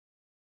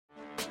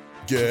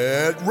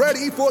Get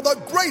ready for the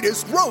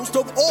greatest roast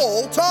of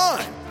all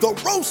time, the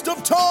Roast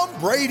of Tom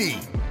Brady,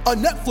 a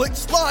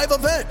Netflix live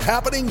event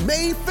happening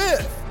May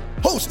 5th.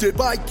 Hosted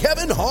by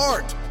Kevin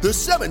Hart, the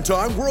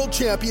 7-time world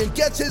champion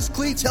gets his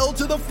cleats held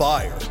to the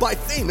fire by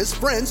famous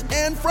friends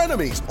and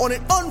frenemies on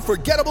an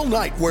unforgettable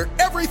night where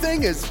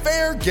everything is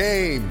fair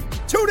game.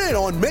 Tune in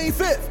on May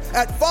 5th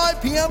at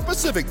 5 p.m.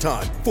 Pacific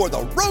time for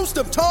the Roast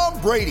of Tom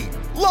Brady,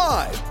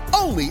 live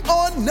only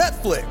on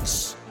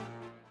Netflix.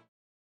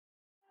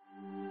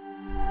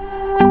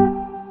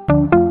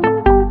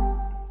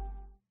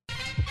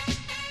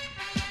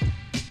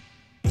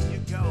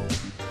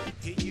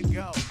 Here you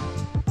go.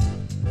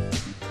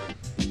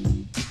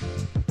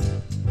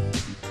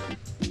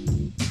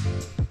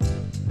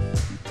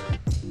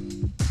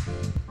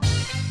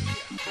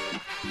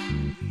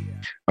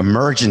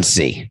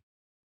 Emergency.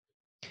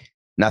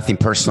 Nothing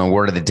personal.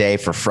 Word of the day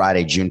for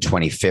Friday, June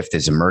 25th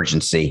is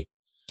emergency.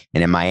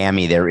 And in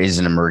Miami, there is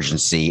an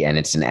emergency, and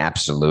it's an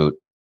absolute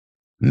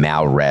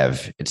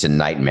malrev. It's a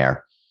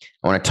nightmare.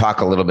 I want to talk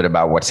a little bit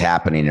about what's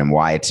happening and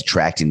why it's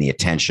attracting the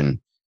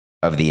attention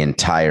of the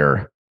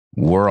entire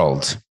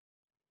world.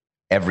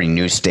 Every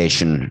news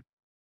station,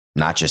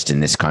 not just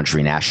in this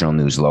country, national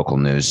news, local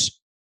news.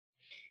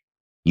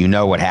 You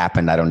know what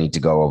happened. I don't need to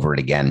go over it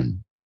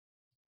again.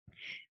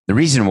 The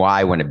reason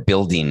why when a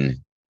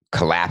building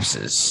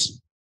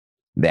collapses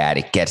that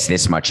it gets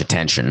this much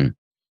attention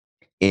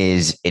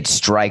is it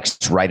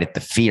strikes right at the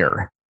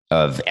fear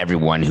of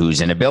everyone who's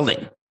in a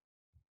building.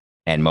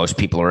 And most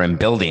people are in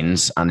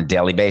buildings on a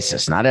daily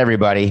basis. Not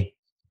everybody,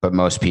 but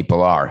most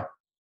people are.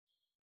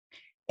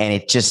 And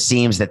it just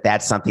seems that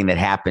that's something that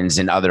happens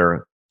in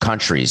other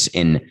countries,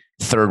 in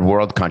third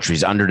world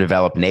countries,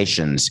 underdeveloped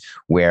nations,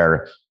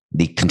 where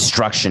the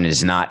construction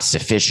is not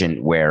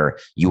sufficient, where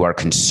you are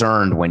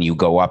concerned when you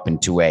go up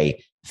into a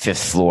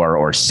 5th floor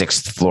or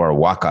 6th floor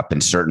walk up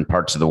in certain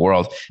parts of the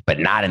world, but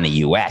not in the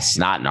US,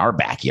 not in our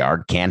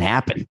backyard. Can't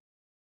happen.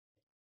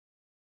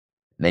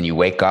 Then you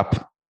wake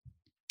up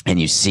and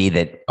you see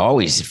that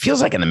always, it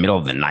feels like in the middle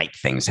of the night,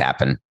 things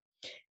happen.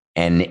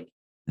 And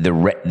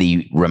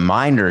the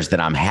reminders that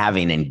I'm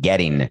having and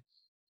getting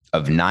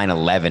of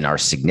 9/11 are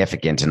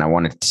significant. And I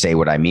want to say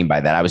what I mean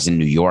by that. I was in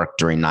New York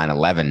during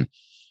 9/11,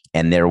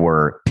 and there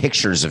were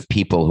pictures of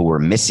people who were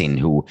missing,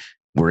 who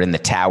were in the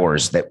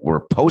towers, that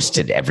were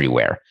posted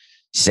everywhere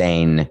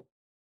saying,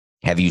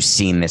 have you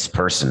seen this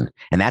person?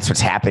 And that's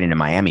what's happening in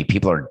Miami.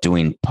 People are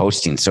doing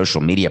postings,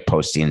 social media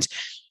postings.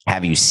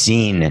 Have you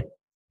seen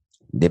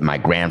that my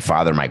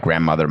grandfather, my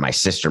grandmother, my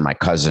sister, my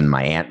cousin,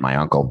 my aunt, my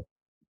uncle?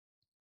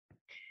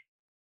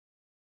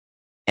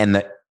 And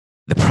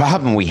the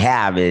problem we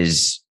have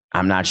is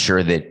I'm not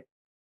sure that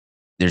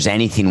there's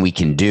anything we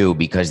can do,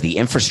 because the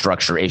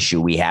infrastructure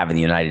issue we have in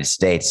the United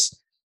States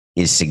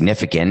is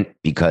significant,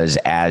 because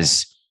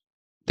as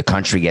the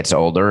country gets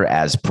older,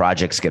 as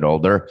projects get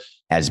older,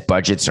 as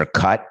budgets are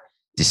cut,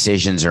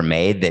 decisions are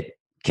made that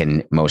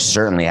can most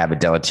certainly have a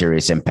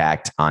deleterious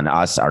impact on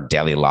us, our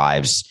daily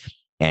lives,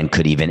 and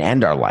could even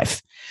end our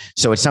life.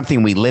 So it's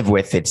something we live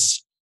with.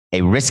 It's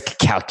a risk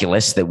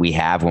calculus that we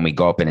have when we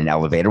go up in an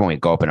elevator, when we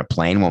go up in a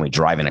plane, when we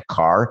drive in a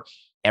car.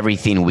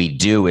 Everything we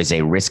do is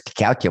a risk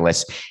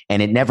calculus,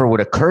 and it never would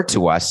occur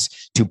to us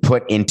to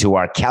put into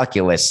our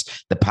calculus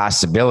the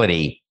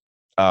possibility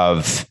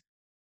of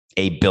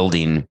a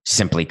building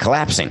simply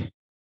collapsing.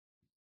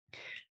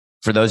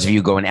 For those of you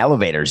who go in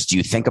elevators, do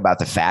you think about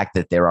the fact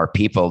that there are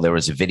people? There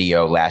was a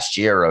video last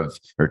year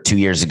or 2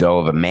 years ago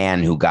of a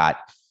man who got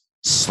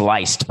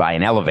sliced by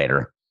an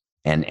elevator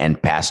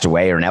and passed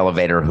away, or an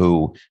elevator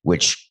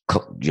which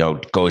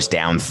goes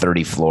down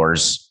 30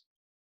 floors.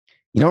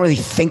 You don't really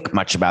think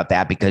much about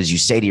that, because you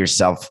say to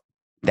yourself,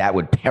 that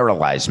would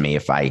paralyze me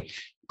if I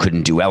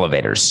couldn't do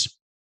elevators.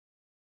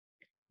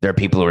 There are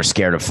people who are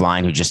scared of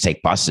flying who just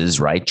take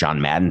buses, right?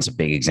 John Madden's a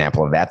big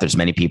example of that. There's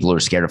many people who are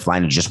scared of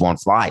flying who just won't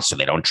fly, so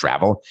they don't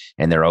travel,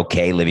 and they're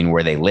okay living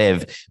where they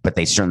live, but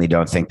they certainly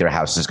don't think their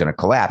house is going to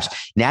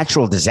collapse.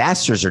 Natural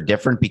disasters are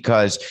different,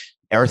 because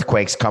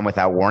earthquakes come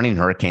without warning.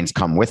 Hurricanes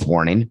come with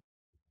warning.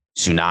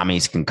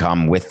 Tsunamis can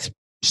come with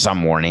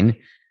some warning.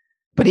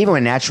 But even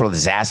when natural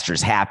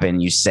disasters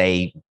happen, you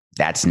say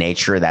that's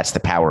nature, that's the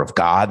power of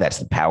God, that's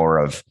the power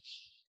of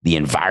the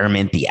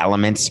environment, the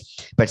elements.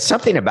 But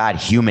something about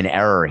human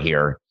error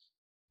here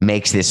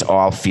makes this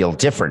all feel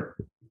different.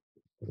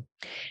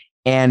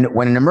 And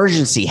when an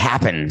emergency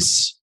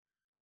happens,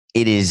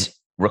 it is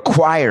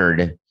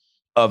required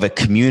of a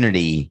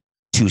community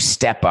to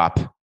step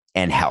up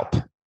and help.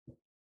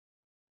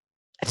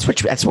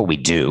 That's what we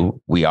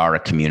do. We are a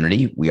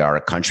community. We are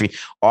a country.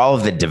 All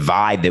of the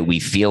divide that we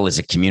feel as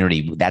a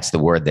community, that's the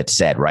word that's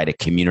said, right? A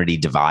community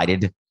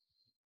divided.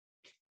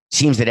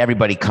 Seems that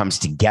everybody comes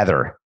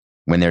together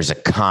when there's a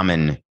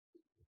common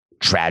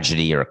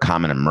tragedy or a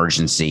common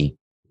emergency.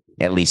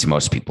 At least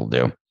most people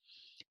do.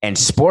 And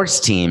sports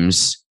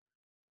teams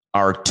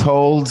are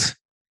told,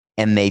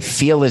 and they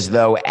feel as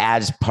though,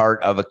 as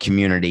part of a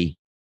community,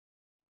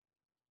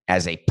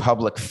 as a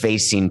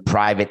public-facing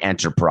private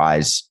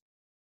enterprise,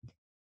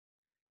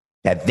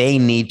 that they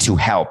need to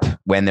help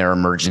when there are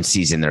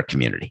emergencies in their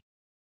community.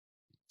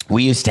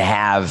 We used to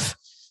have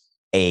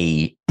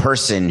a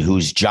person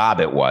whose job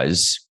it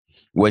was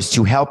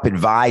to help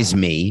advise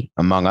me,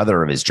 among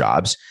other of his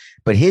jobs,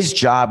 but his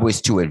job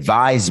was to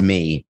advise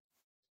me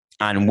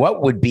on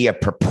what would be a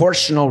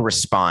proportional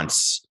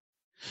response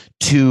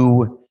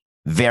to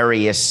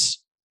various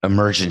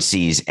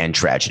emergencies and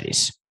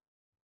tragedies.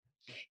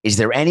 Is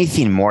there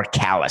anything more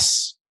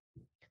callous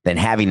than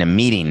having a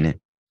meeting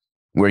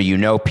where you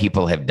know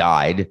people have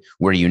died,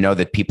 where you know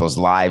that people's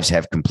lives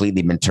have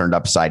completely been turned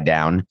upside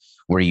down,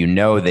 where you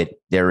know that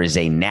there is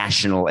a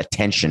national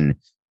attention,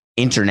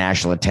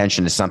 international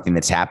attention to something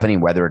that's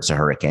happening, whether it's a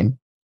hurricane,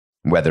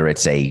 whether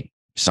it's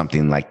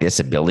something like this,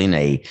 a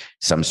building,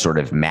 some sort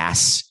of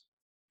mass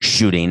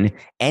shooting,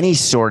 any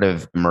sort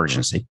of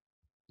emergency.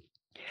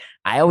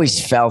 I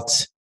always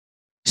felt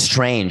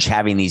strange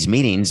having these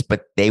meetings,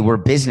 but they were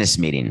business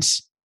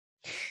meetings.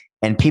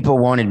 And people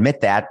won't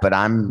admit that, but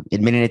I'm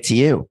admitting it to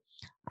you.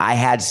 I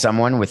had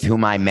someone with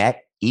whom I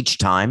met each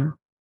time,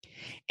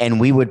 and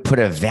we would put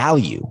a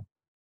value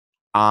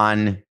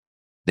on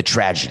the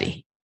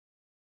tragedy.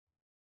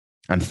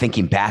 I'm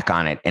thinking back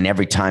on it, and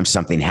every time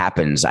something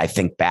happens, I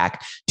think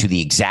back to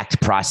the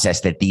exact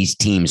process that these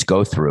teams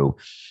go through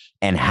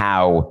and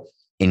how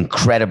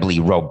incredibly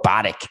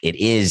robotic it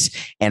is.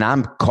 And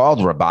I'm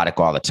called robotic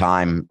all the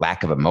time,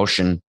 lack of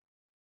emotion,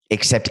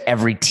 except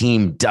every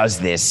team does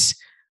this.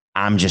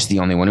 I'm just the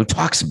only one who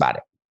talks about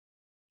it.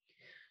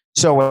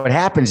 So what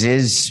happens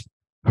is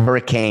a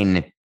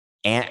hurricane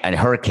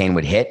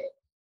would hit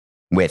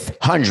with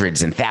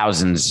hundreds and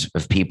thousands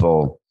of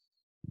people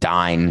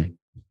dying,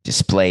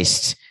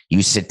 displaced.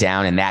 You sit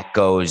down and that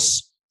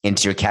goes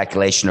into your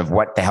calculation of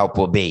what the help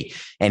will be.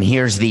 And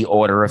here's the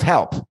order of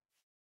help.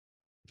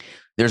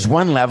 There's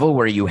one level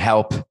where you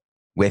help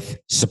with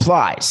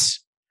supplies,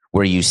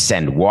 where you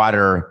send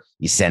water,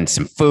 you send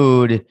some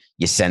food,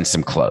 you send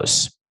some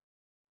clothes.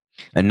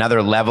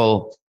 Another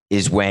level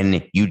is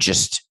when you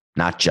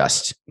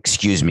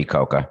excuse me,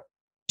 Coca,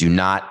 do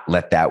not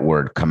let that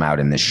word come out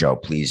in this show.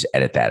 Please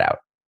edit that out.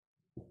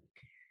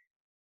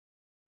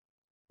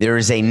 There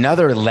is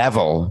another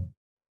level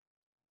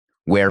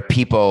where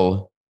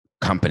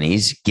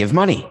companies give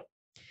money.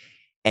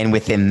 And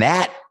within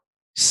that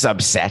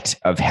subset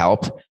of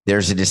help,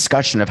 there's a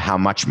discussion of how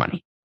much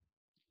money.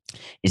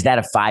 Is that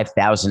a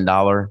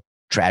 $5,000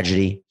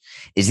 tragedy?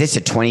 Is this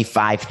a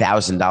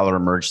 $25,000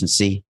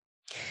 emergency?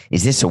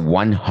 Is this a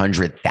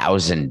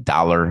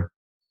 $100,000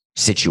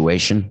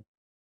 situation?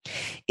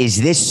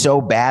 Is this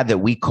so bad that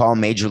we call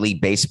Major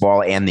League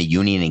Baseball and the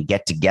union and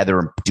get together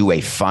and do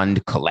a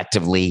fund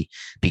collectively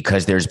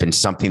because there's been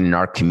something in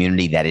our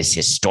community that is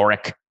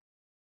historic?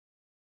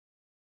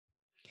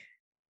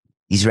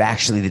 These are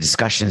actually the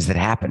discussions that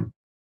happen.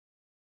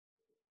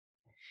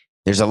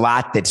 There's a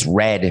lot that's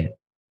read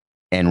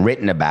and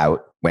written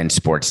about when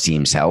sports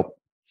teams help.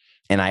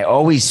 And I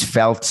always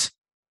felt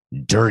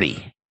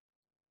dirty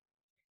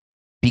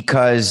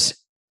because,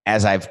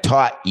 as I've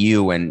taught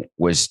you and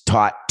was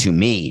taught to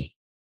me,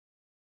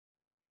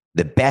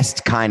 the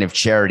best kind of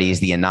charity is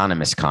the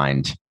anonymous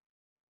kind.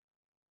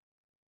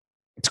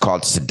 It's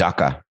called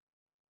tzedakah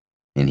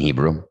in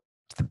Hebrew.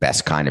 It's the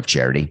best kind of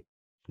charity.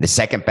 The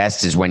second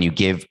best is when you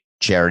give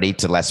charity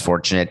to less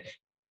fortunate,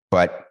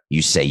 but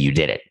you say you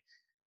did it.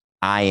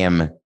 I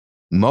am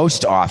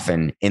most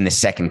often in the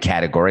second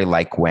category,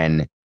 like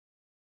when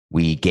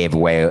we gave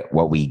away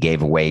what we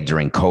gave away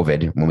during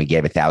COVID, when we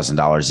gave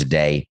 $1,000 a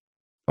day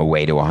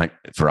away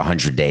for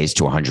 100 days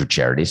to 100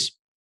 charities.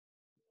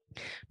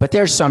 But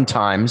there's some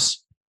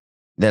times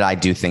that I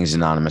do things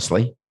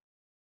anonymously.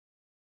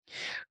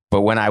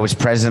 But when I was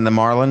president of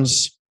the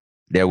Marlins,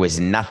 there was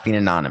nothing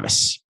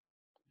anonymous.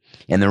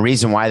 And the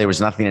reason why there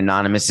was nothing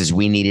anonymous is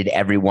we needed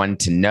everyone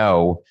to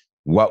know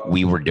what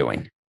we were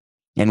doing.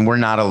 And we're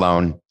not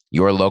alone.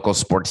 Your local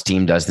sports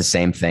team does the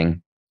same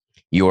thing.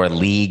 Your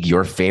league,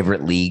 your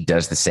favorite league,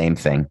 does the same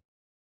thing.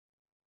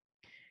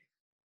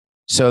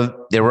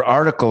 So there were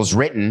articles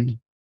written.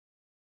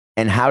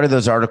 And how do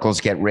those articles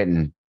get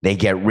written? They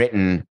get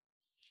written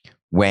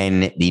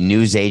when the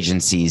news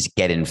agencies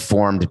get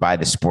informed by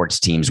the sports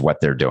teams what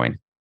they're doing.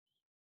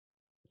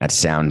 That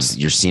sounds,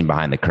 you're seeing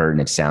behind the curtain.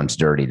 It sounds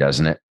dirty,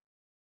 doesn't it?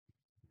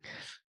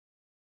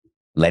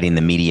 Letting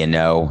the media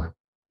know.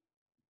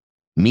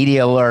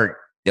 Media alert.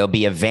 There'll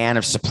be a van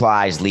of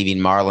supplies leaving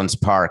Marlins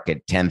Park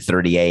at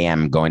 10:30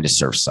 a.m. going to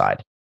Surfside.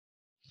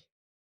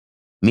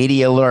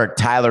 Media alert.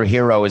 Tyler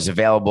Hero is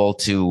available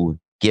to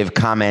give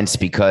comments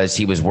because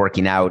he was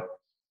working out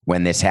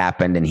when this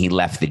happened and he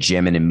left the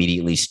gym and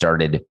immediately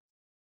started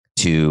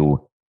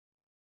to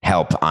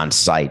help on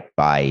site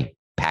by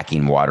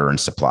packing water and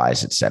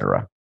supplies,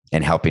 etc.,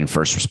 and helping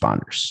first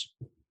responders.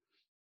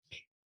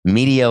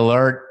 Media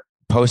alert.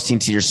 Posting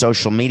to your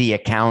social media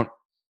account.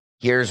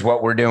 Here's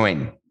what we're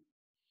doing.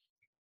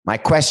 My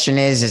question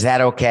is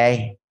that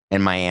okay?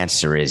 And my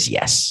answer is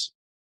yes.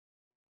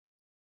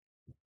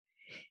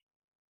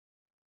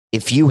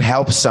 If you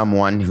help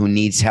someone who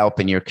needs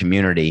help in your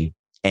community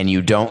and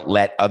you don't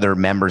let other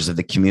members of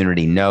the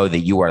community know that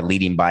you are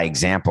leading by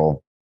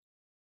example,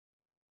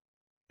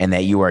 and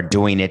that you are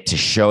doing it to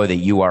show that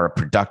you are a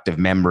productive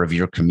member of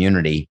your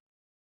community,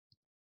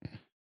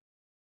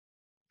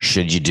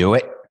 should you do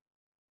it?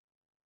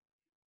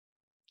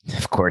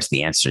 Of course,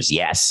 the answer is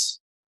yes.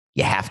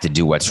 You have to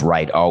do what's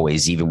right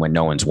always, even when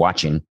no one's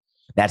watching.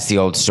 That's the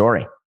old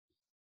story.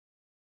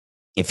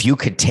 If you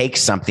could take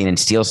something and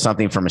steal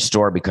something from a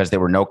store because there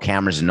were no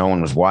cameras and no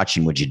one was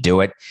watching, would you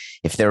do it?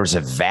 If there was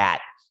a vat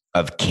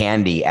of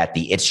candy at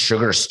the It's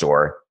Sugar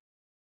store,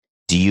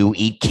 do you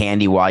eat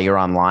candy while you're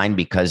online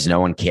because no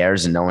one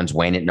cares and no one's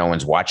weighing it, no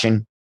one's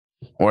watching?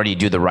 Or do you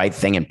do the right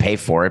thing and pay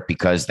for it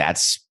because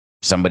that's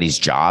somebody's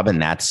job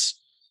and that's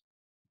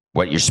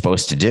what you're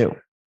supposed to do?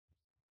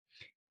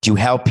 Do you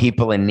help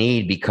people in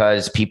need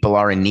because people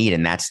are in need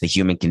and that's the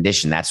human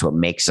condition? That's what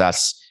makes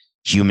us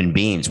human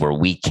beings, where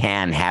we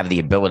can have the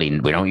ability,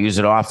 and we don't use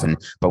it often,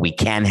 but we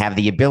can have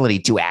the ability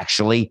to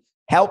actually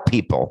help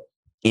people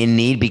in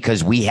need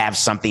because we have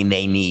something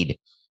they need.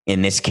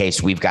 In this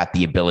case, we've got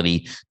the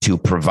ability to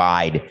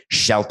provide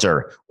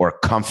shelter or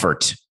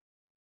comfort.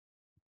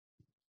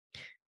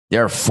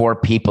 There are 4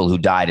 people who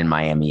died in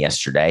Miami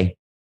yesterday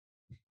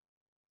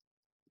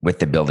with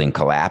the building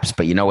collapse.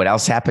 But you know what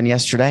else happened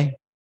yesterday?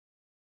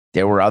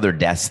 There were other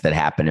deaths that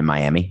happened in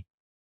Miami.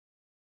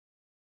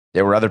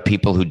 There were other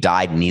people who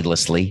died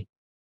needlessly,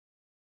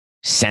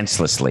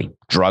 senselessly,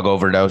 drug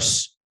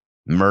overdose,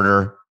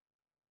 murder,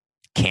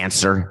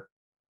 cancer.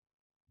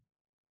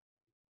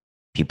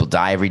 People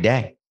die every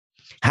day.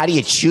 How do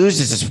you choose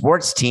as a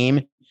sports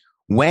team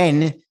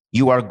when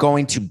you are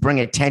going to bring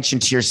attention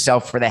to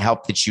yourself for the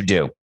help that you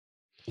do?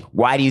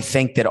 Why do you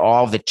think that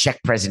all of the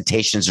check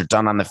presentations are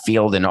done on the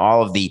field and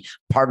all of the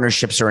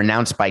partnerships are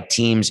announced by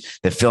teams,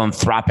 the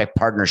philanthropic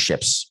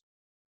partnerships?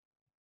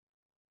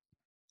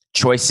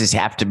 Choices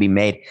have to be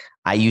made.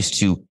 I used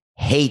to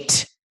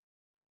hate,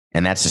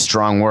 and that's a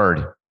strong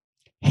word,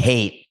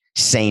 hate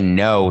saying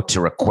no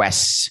to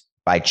requests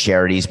by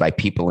charities, by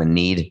people in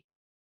need.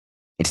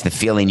 It's the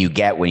feeling you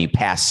get when you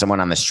pass someone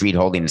on the street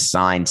holding a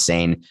sign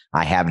saying,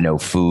 I have no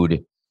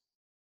food,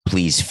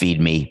 please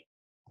feed me.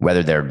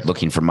 Whether they're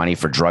looking for money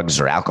for drugs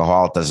or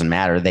alcohol, it doesn't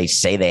matter. They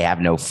say they have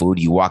no food.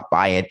 You walk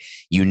by it,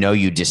 you know,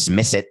 you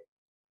dismiss it.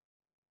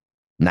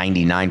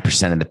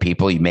 99% of the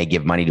people, you may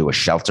give money to a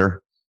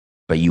shelter,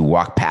 but you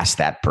walk past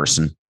that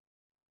person.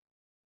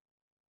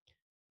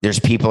 There's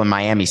people in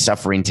Miami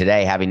suffering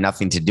today having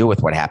nothing to do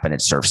with what happened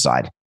at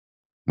Surfside,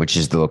 which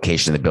is the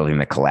location of the building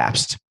that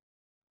collapsed.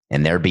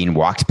 And they're being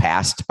walked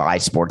past by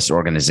sports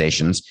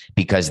organizations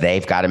because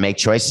they've got to make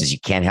choices. You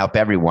can't help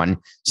everyone,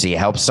 so you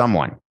help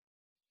someone.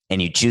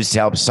 And you choose to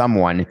help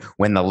someone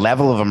when the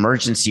level of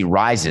emergency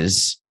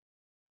rises.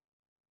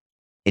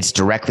 It's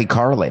directly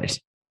correlated.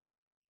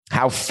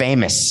 How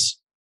famous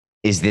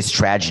is this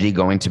tragedy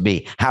going to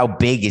be? How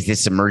big is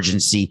this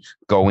emergency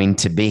going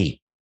to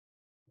be?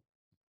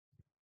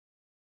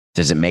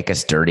 Does it make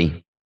us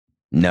dirty?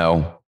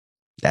 No,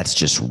 that's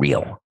just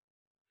real.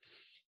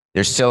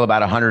 There's still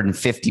about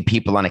 150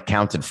 people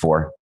unaccounted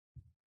for.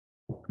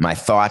 My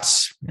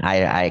thoughts,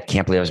 I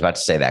can't believe I was about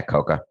to say that,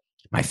 Coca.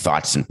 My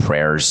thoughts and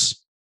prayers.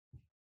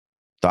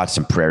 Thoughts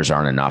and prayers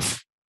aren't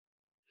enough.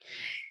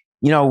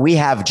 You know, we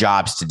have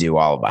jobs to do,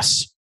 all of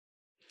us.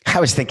 I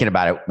was thinking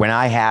about it when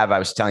I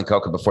was telling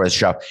Coca before the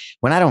show,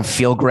 when I don't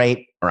feel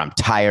great or I'm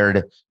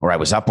tired or I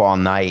was up all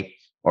night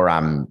or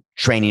I'm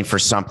training for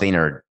something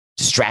or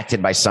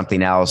distracted by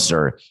something else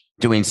or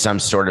doing some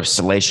sort of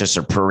salacious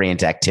or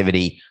prurient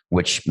activity,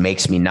 which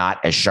makes me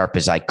not as sharp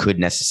as I could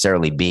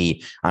necessarily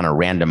be on a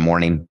random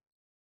morning.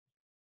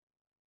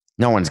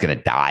 No one's going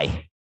to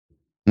die.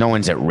 No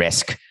one's at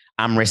risk.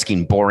 I'm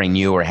risking boring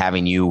you or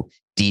having you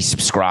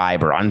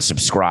desubscribe or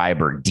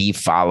unsubscribe or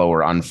defollow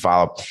or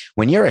unfollow.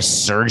 When you're a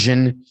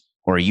surgeon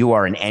or you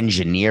are an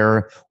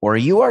engineer or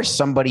you are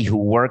somebody who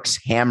works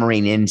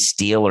hammering in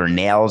steel or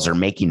nails or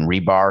making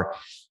rebar,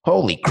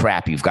 holy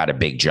crap, you've got a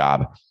big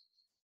job.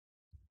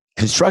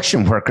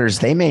 Construction workers,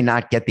 they may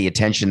not get the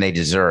attention they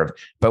deserve,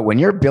 but when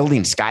you're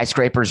building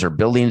skyscrapers or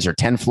buildings or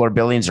 10-floor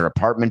buildings or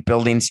apartment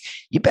buildings,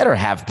 you better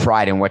have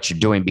pride in what you're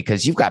doing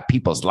because you've got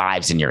people's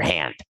lives in your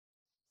hand.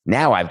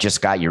 Now I've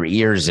just got your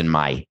ears in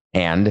my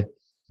hand,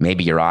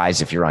 maybe your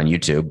eyes if you're on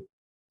YouTube.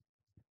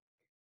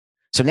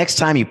 So next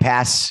time you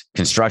pass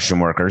construction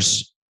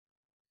workers,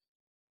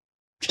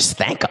 just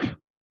thank them.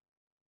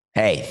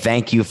 Hey,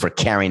 thank you for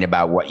caring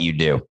about what you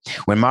do.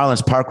 When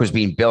Marlins Park was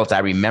being built, I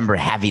remember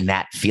having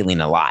that feeling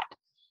a lot.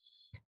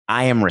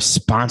 I am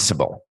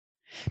responsible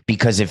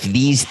because if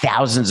these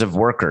thousands of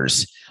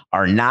workers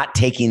are not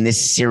taking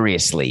this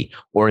seriously,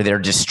 or they're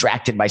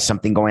distracted by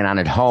something going on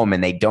at home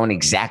and they don't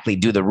exactly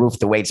do the roof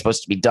the way it's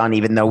supposed to be done,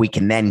 even though we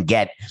can then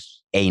get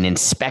an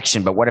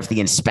inspection. But what if the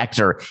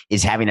inspector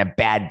is having a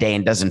bad day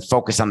and doesn't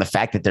focus on the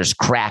fact that there's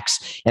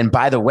cracks? And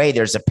by the way,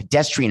 there's a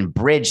pedestrian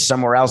bridge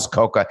somewhere else,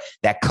 Coca,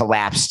 that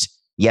collapsed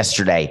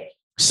yesterday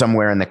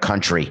somewhere in the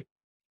country.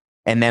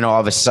 And then all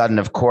of a sudden,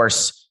 of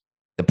course,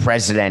 the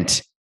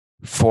president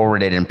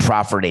forwarded and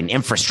proffered an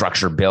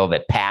infrastructure bill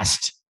that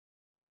passed.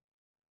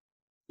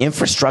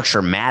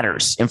 Infrastructure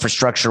matters.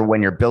 Infrastructure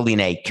when you're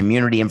building a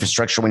community,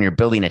 infrastructure when you're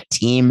building a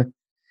team.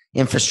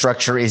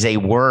 Infrastructure is a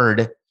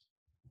word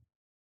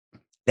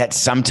that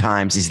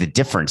sometimes is the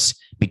difference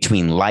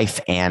between life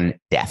and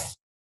death.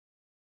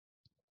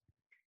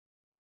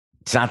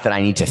 It's not that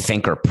I need to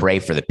think or pray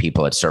for the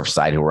people at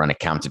Surfside who are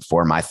unaccounted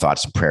for. My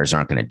thoughts and prayers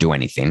aren't going to do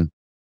anything.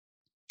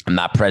 I'm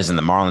not president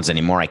of the Marlins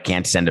anymore. I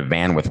can't send a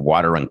van with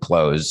water and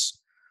clothes.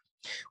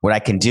 What I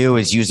can do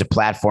is use a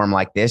platform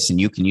like this, and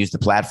you can use the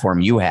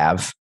platform you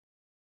have.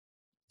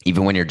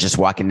 Even when you're just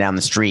walking down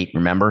the street,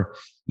 remember,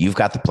 you've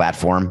got the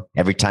platform.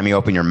 Every time you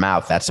open your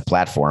mouth, that's a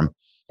platform.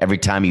 Every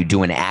time you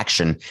do an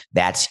action,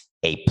 that's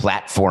a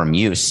platform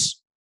use.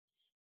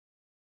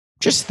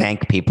 Just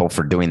thank people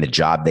for doing the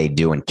job they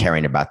do and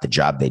caring about the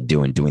job they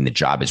do and doing the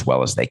job as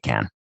well as they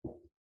can.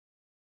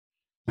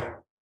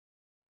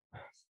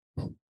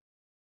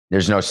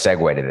 There's no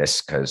segue to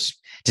this because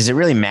does it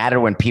really matter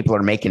when people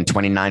are making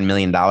 $29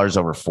 million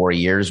over 4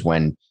 years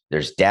when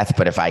there's death?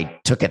 But if I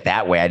took it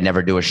that way, I'd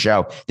never do a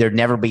show. There'd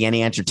never be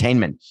any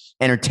entertainment.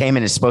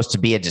 Entertainment is supposed to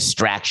be a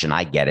distraction.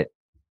 I get it.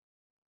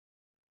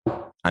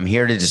 I'm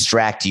here to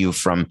distract you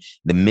from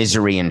the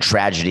misery and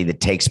tragedy that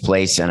takes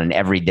place on an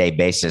everyday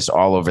basis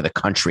all over the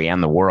country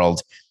and the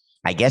world.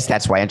 I guess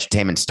that's why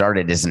entertainment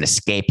started as an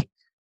escape.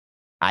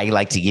 I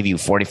like to give you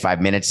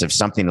 45 minutes of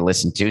something to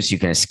listen to so you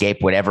can escape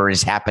whatever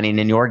is happening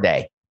in your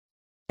day.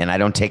 And I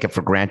don't take it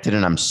for granted,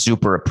 and I'm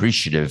super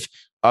appreciative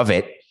of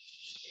it.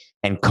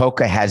 And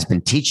Coca has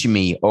been teaching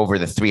me over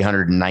the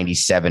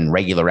 397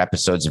 regular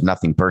episodes of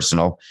Nothing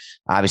Personal.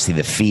 Obviously,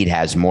 the feed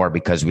has more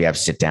because we have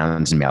sit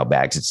downs and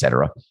mailbags,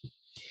 etc.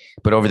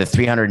 But over the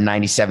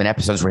 397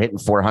 episodes, we're hitting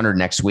 400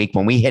 next week.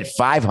 When we hit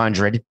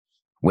 500,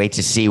 wait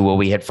to see, will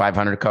we hit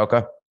 500,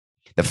 Coca?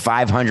 The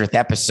 500th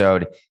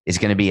episode is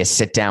going to be a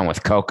sit down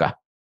with Coca.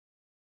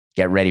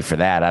 Get ready for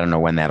that. I don't know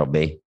when that'll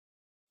be.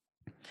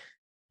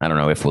 I don't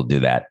know if we'll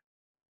do that.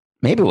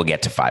 Maybe we'll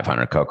get to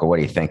 500, Coca. What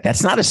do you think?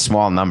 That's not a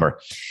small number.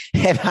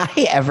 Have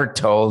I ever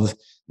told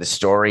the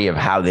story of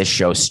how this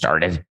show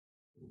started?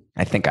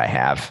 I think I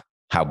have.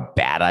 How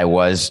bad I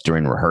was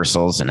during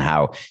rehearsals and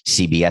how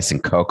CBS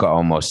and Coca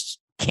almost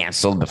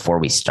canceled before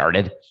we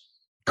started.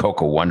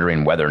 Coca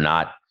wondering whether or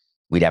not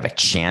we'd have a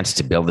chance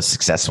to build a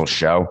successful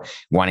show,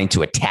 wanting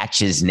to attach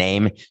his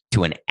name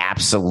to an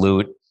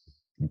absolute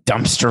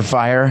dumpster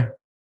fire.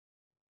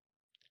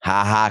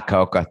 Ha ha,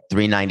 Coca,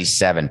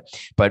 397.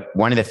 But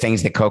one of the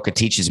things that Coca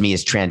teaches me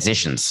is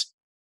transitions.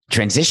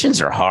 Transitions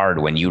are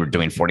hard when you were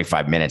doing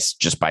 45 minutes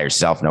just by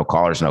yourself, no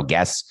callers, no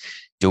guests,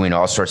 doing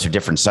all sorts of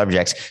different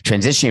subjects,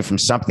 transitioning from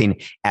something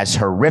as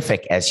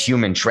horrific as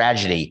human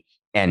tragedy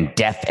and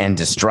death and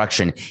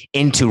destruction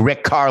into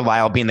Rick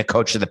Carlisle being the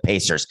coach of the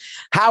Pacers.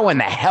 How in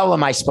the hell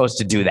am I supposed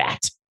to do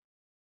that?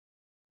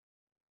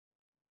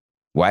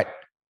 What?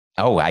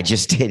 Oh, I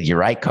just did. You're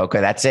right,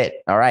 Coca. That's it.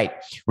 All right.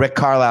 Rick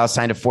Carlisle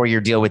signed a 4-year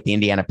deal with the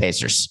Indiana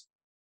Pacers.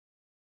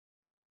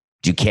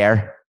 Do you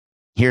care?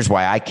 Here's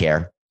why I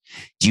care.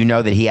 Do you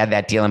know that he had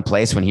that deal in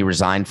place when he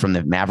resigned from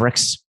the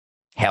Mavericks?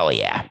 Hell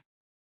yeah.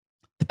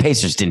 The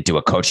Pacers didn't do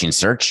a coaching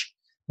search.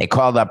 They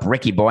called up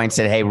Ricky Boy and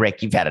said, hey,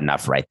 Rick, you've had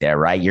enough right there,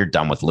 right? You're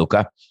done with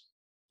Luka.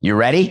 You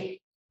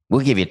ready?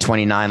 We'll give you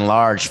 29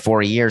 large,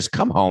 4 years.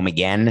 Come home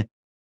again.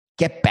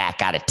 Get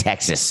back out of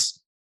Texas.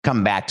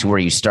 Come back to where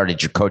you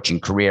started your coaching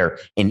career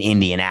in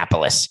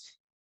Indianapolis.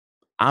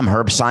 I'm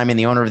Herb Simon,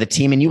 the owner of the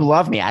team, and you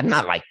love me. I'm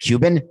not like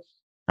Cuban.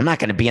 I'm not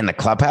going to be in the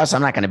clubhouse.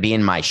 I'm not going to be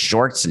in my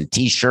shorts and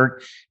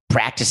T-shirt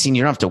practicing.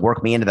 You don't have to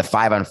work me into the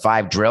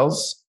 5-on-5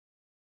 drills.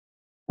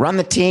 Run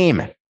the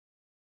team.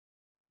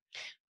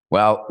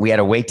 Well, we had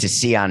to wait to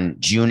see on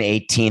June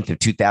 18th of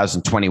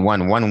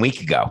 2021, 1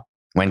 week ago,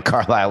 when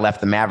Carlisle left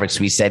the Mavericks.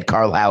 We said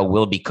Carlisle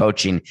will be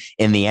coaching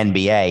in the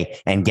NBA.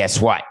 And guess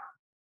what?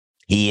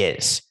 He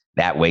is.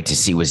 That wait to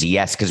see was a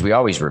yes, because we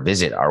always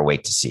revisit our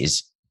wait to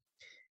sees.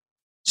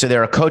 So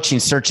there are coaching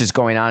searches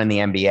going on in the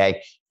NBA,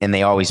 and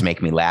they always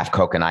make me laugh.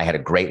 Coke and I had a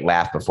great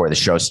laugh before the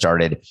show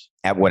started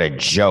at what a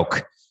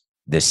joke.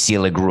 The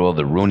Selig rule,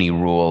 the Rooney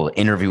rule,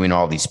 interviewing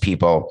all these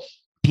people.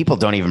 People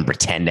don't even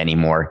pretend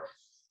anymore.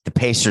 The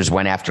Pacers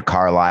went after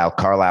Carlisle.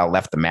 Carlisle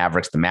left the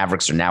Mavericks. The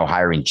Mavericks are now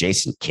hiring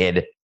Jason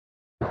Kidd.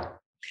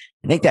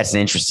 I think that's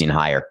an interesting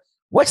hire.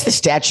 What's the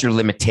statute of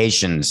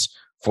limitations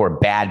for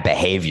bad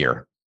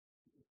behavior?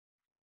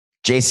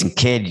 Jason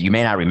Kidd, you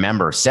may not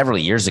remember, several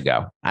years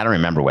ago. I don't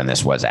remember when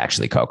this was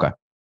actually, Coca.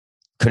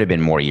 Could have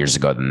been more years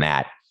ago than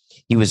that.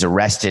 He was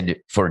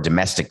arrested for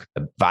domestic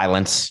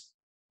violence.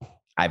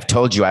 I've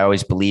told you I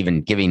always believe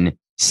in giving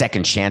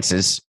second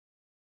chances.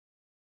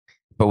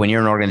 But when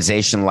you're an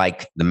organization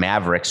like the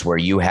Mavericks, where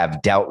you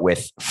have dealt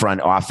with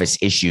front office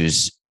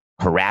issues,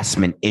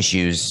 harassment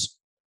issues,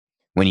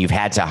 when you've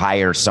had to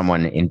hire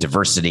someone in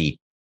diversity,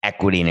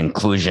 equity, and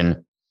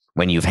inclusion,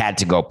 when you've had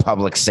to go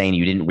public saying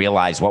you didn't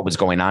realize what was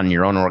going on in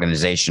your own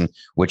organization,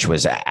 which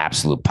was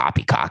absolute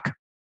poppycock.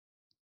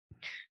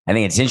 I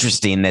think it's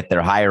interesting that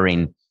they're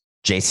hiring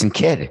Jason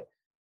Kidd.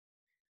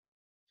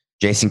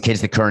 Jason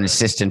Kidd's the current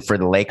assistant for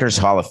the Lakers,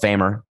 Hall of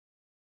Famer.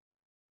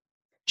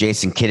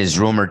 Jason Kidd is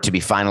rumored to be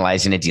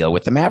finalizing a deal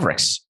with the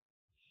Mavericks.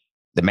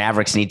 The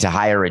Mavericks need to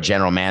hire a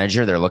general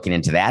manager. They're looking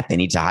into that. They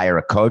need to hire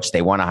a coach.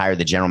 They want to hire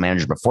the general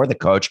manager before the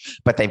coach,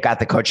 but they've got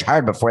the coach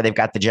hired before they've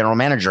got the general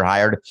manager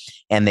hired.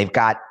 And they've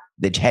got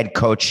the head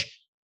coach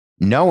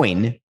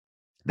knowing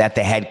that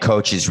the head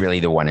coach is really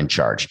the one in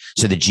charge.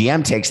 So the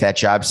GM takes that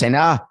job saying,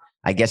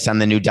 I guess I'm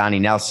the new Donnie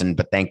Nelson,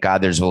 but thank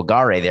God there's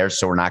Vulgare there,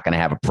 so we're not going to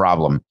have a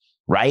problem,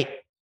 right?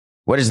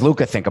 What does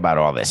Luka think about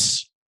all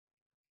this?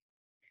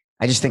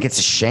 I just think it's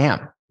a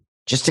sham.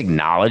 Just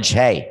acknowledge,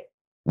 hey,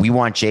 we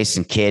want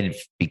Jason Kidd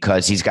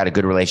because he's got a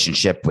good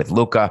relationship with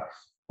Luka,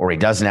 or he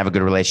doesn't have a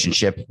good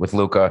relationship with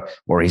Luka,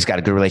 or he's got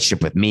a good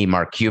relationship with me,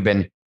 Mark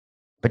Cuban.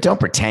 But don't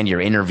pretend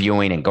you're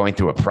interviewing and going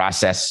through a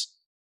process.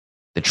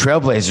 The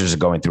Trailblazers are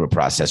going through a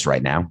process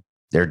right now.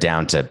 They're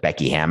down to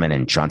Becky Hammon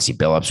and Chauncey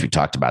Billups. We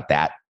talked about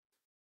that.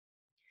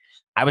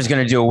 I was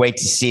going to do a wait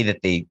to see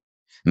that the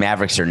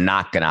Mavericks are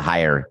not going to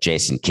hire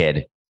Jason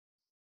Kidd.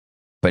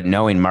 But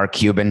knowing Mark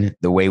Cuban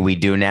the way we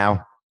do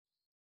now,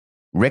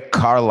 Rick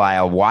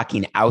Carlisle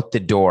walking out the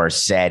door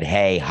said,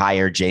 hey,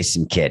 hire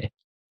Jason Kidd.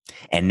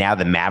 And now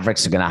the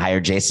Mavericks are going to hire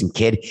Jason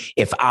Kidd.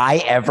 If I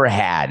ever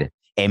had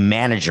a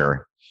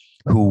manager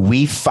who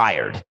we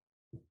fired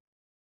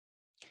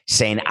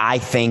saying, I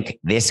think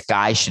this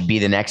guy should be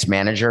the next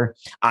manager,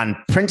 on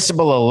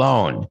principle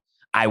alone,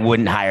 I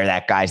wouldn't hire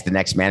that guy as the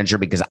next manager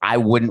because I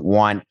wouldn't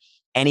want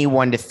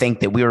anyone to think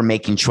that we were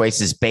making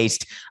choices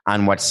based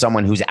on what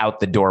someone who's out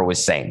the door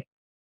was saying.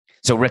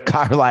 So Rick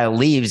Carlisle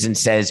leaves and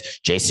says,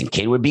 Jason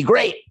Kidd would be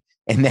great.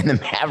 And then the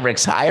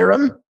Mavericks hire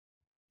him.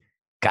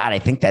 God, I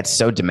think that's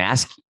so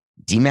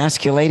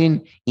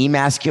emasculating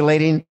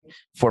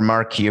for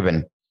Mark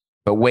Cuban.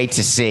 But wait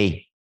to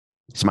see.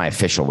 It's my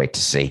official wait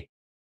to see.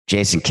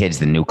 Jason Kidd's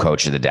the new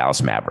coach of the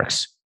Dallas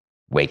Mavericks.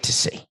 Wait to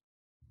see.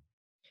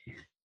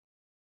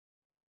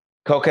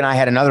 Coke and I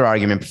had another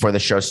argument before the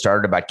show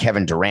started about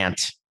Kevin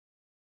Durant.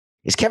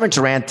 Is Kevin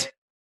Durant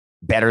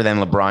better than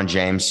LeBron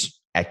James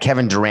at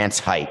Kevin Durant's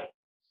height?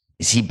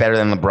 Is he better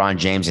than LeBron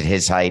James at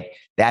his height?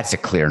 That's a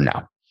clear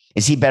no.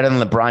 Is he better than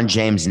LeBron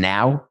James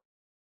now?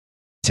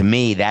 To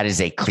me, that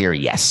is a clear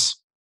yes.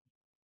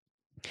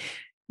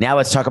 Now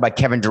let's talk about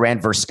Kevin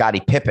Durant versus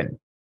Scottie Pippen.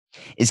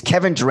 Is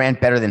Kevin Durant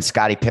better than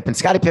Scottie Pippen?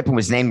 Scottie Pippen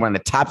was named one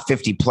of the top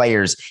 50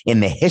 players in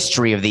the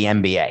history of the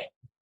NBA.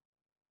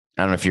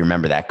 I don't know if you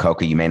remember that,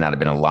 Coca. You may not have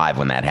been alive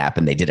when that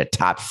happened. They did a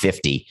top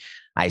 50.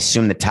 I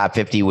assume the top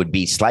 50 would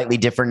be slightly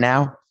different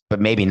now, but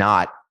maybe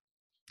not.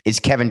 Is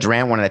Kevin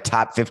Durant one of the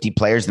top 50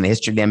 players in the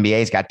history of the NBA?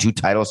 He's got 2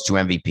 titles, 2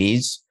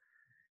 MVPs.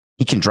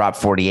 He can drop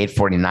 48,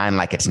 49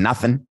 like it's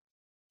nothing,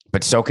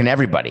 but so can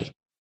everybody.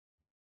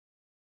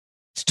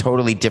 It's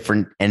totally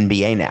different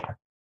NBA now.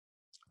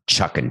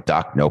 Chuck and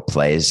duck, no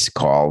plays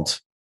called,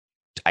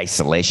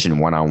 isolation,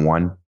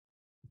 one-on-one.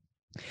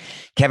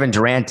 Kevin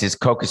Durant is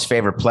Coca's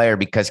favorite player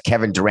because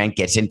Kevin Durant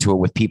gets into it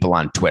with people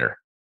on Twitter.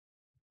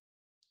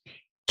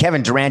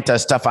 Kevin Durant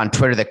does stuff on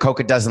Twitter that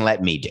Coca doesn't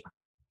let me do.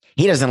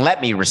 He doesn't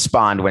let me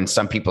respond when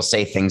some people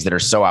say things that are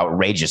so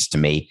outrageous to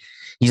me.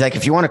 He's like,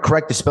 if you want to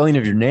correct the spelling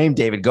of your name,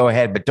 David, go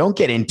ahead, but don't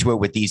get into it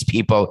with these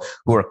people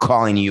who are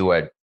calling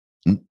you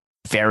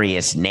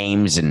various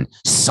names and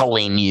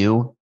sullying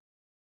you.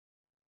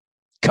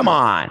 Come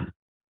on.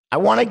 I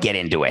want to get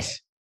into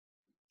it.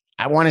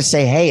 I want to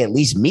say, hey, at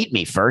least meet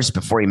me first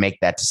before you make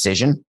that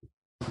decision.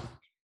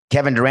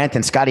 Kevin Durant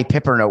and Scottie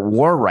Pippen are at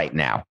war right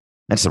now.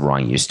 That's the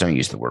wrong use. Don't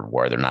use the word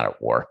war. They're not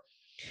at war.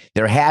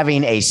 They're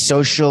having a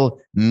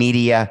social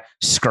media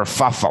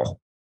skerfuffle.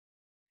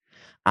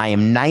 I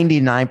am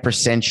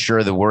 99%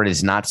 sure the word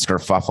is not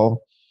skerfuffle,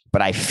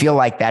 but I feel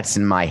like that's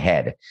in my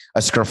head. A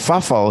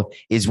skerfuffle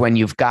is when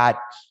you've got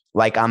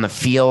like on the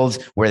field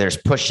where there's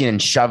pushing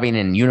and shoving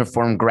and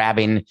uniform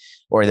grabbing,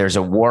 or there's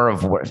a war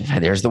of words.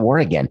 There's the war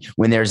again.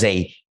 When there's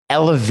a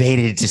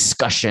elevated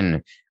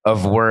discussion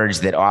of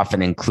words that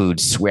often include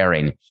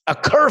swearing. A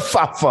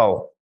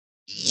kerfuffle.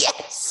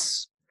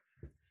 Yes.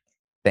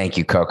 Thank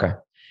you,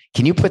 Coca.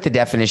 Can you put the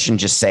definition,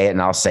 just say it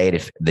and I'll say it,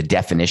 if the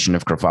definition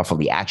of kerfuffle,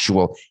 the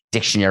actual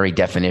dictionary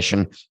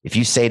definition, if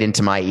you say it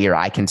into my ear,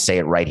 I can say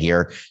it right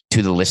here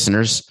to the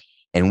listeners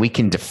and we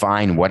can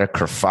define what a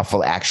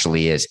kerfuffle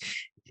actually is.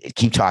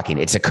 Keep talking.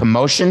 It's a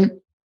commotion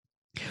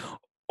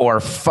or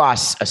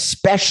fuss,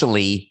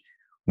 especially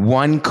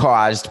one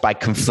caused by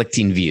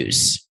conflicting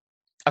views.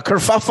 A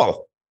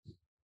kerfuffle.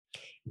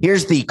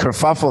 Here's the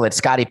kerfuffle that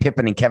Scottie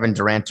Pippen and Kevin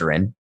Durant are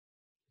in.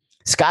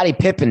 Scottie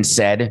Pippen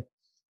said,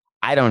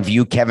 I don't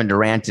view Kevin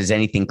Durant as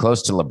anything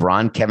close to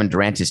LeBron. Kevin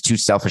Durant is too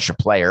selfish a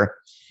player.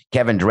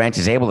 Kevin Durant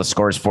is able to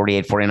score his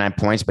 48, 49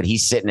 points, but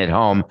he's sitting at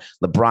home.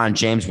 LeBron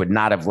James would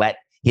not have let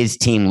his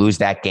team lose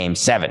that game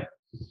 7.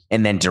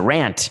 And then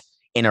Durant,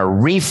 in a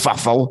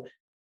refuffle,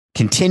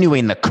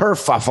 continuing the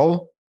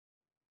kerfuffle,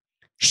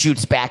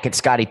 shoots back at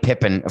Scottie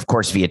Pippen, of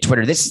course, via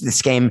Twitter. This is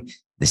this game,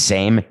 the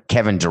same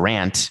Kevin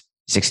Durant,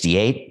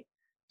 68,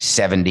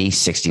 70,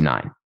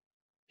 69.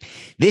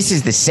 This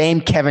is the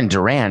same Kevin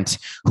Durant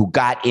who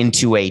got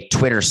into a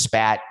Twitter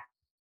spat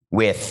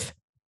with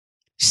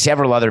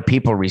several other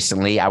people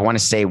recently. I want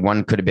to say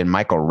one could have been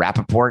Michael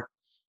Rappaport,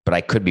 but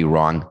I could be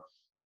wrong.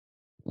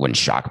 Wouldn't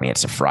shock me.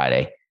 It's a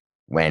Friday.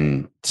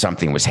 when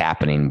something was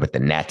happening with the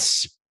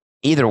Nets.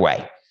 Either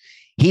way,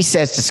 he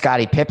says to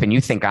Scottie Pippen, you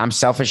think I'm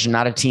selfish and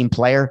not a team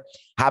player?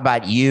 How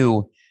about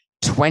you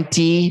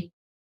 27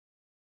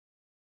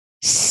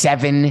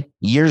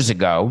 years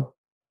ago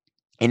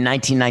in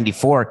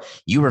 1994,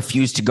 you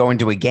refused to go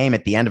into a game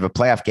at the end of a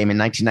playoff game in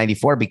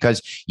 1994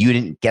 because you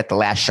didn't get the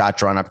last shot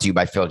drawn up to you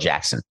by Phil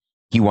Jackson.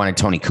 He wanted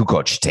Tony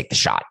Kukoc to take the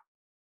shot.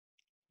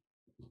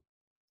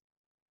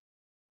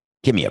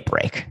 Give me a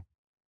break.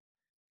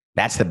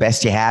 That's the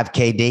best you have,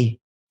 KD?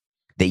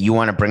 That you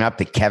want to bring up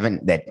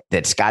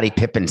that Scottie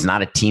Pippen's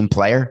not a team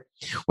player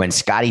when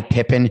Scottie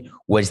Pippen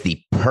was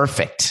the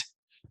perfect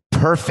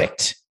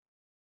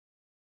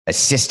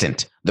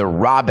assistant, the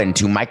Robin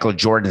to Michael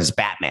Jordan's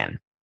Batman.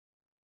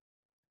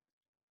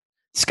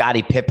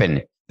 Scottie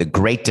Pippen, the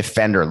great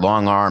defender,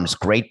 long arms,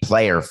 great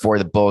player for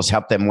the Bulls,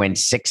 helped them win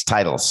 6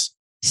 titles.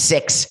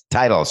 6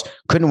 titles.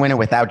 Couldn't win it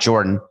without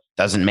Jordan.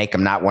 Doesn't make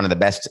him not one of the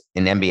best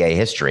in NBA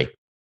history.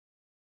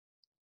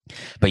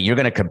 But you're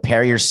going to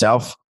compare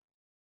yourself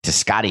to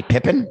Scottie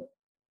Pippen?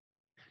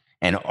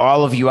 And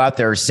all of you out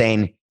there are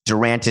saying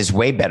Durant is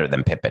way better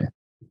than Pippen.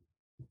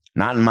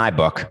 Not in my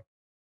book.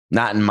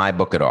 Not in my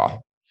book at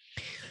all.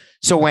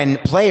 So when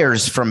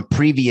players from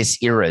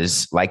previous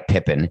eras like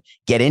Pippen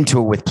get into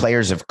it with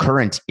players of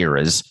current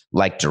eras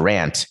like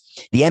Durant,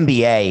 the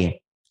NBA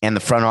and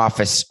the front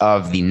office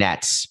of the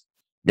Nets,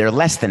 they're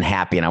less than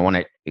happy. And I want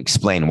to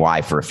explain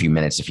why for a few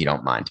minutes, if you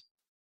don't mind.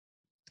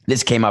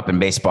 This came up in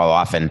baseball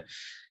often.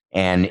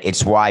 And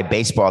it's why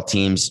baseball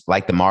teams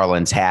like the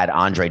Marlins had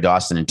Andre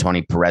Dawson and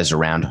Tony Perez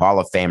around, Hall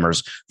of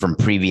Famers from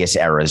previous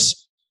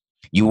eras.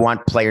 You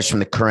want players from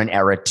the current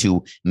era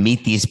to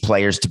meet these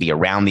players, to be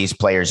around these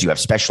players. You have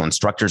special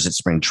instructors at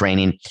spring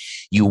training.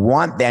 You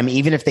want them,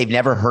 even if they've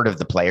never heard of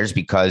the players,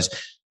 because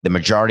the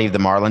majority of the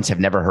Marlins have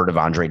never heard of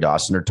Andre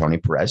Dawson or Tony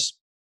Perez.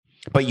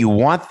 But you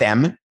want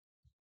them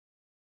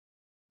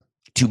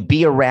to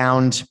be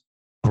around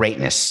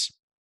greatness.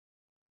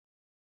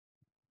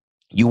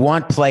 You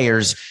want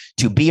players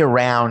to be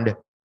around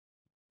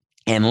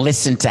and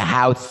listen to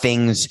how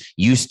things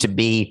used to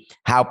be,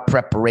 how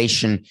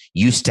preparation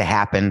used to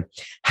happen,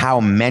 how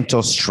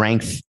mental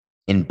strength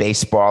in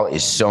baseball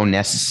is so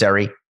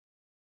necessary.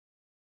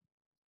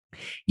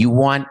 You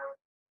want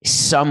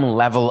some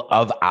level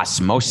of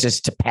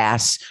osmosis to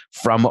pass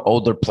from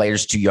older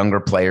players to younger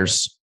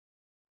players.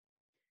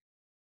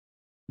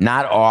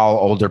 Not all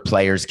older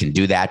players can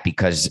do that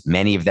because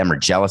many of them are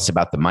jealous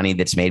about the money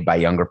that's made by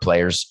younger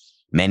players.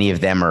 Many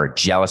of them are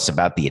jealous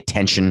about the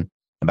attention,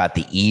 about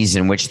the ease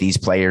in which these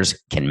players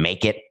can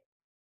make it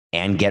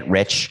and get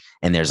rich.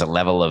 And there's a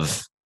level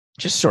of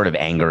just sort of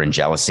anger and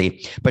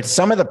jealousy. But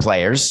some of the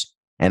players,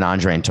 and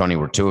Andre and Tony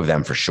were 2 of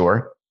them for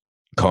sure.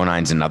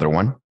 Conine's another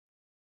one.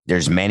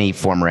 There's many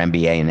former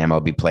NBA and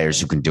MLB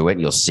players who can do it.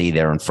 You'll see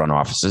there in front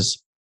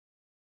offices.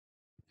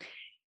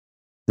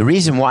 The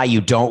reason why you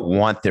don't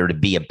want there to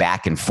be a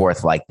back and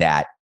forth like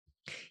that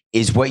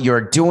is what you're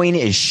doing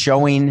is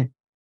showing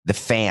the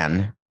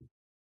fan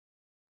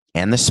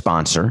and the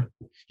sponsor,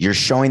 you're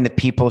showing the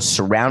people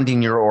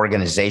surrounding your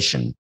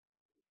organization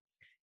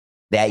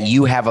that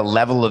you have a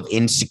level of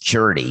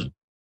insecurity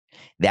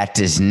that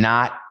does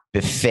not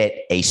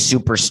befit a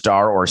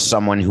superstar or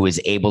someone who is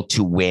able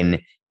to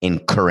win in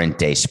current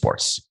day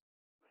sports.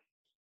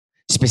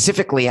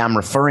 Specifically, I'm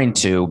referring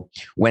to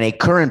when a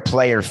current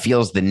player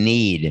feels the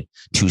need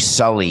to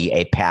sully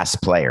a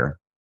past player,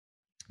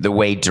 the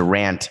way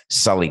Durant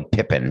sullied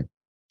Pippen.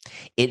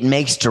 It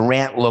makes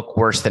Durant look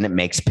worse than it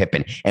makes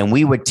Pippen. And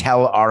we would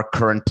tell our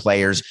current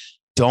players,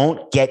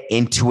 don't get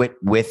into it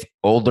with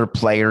older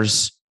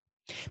players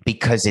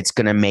because it's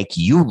going to make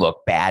you look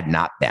bad,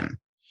 not them.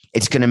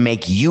 It's going to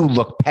make you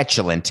look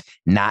petulant,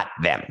 not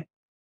them.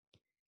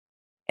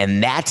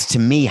 And that's, to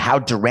me, how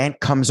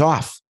Durant comes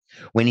off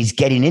when he's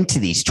getting into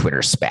these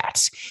Twitter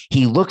spats.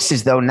 He looks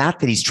as though not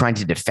that he's trying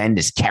to defend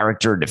his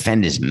character,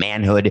 defend his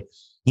manhood.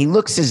 He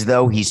looks as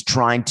though he's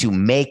trying to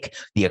make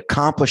the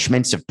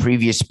accomplishments of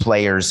previous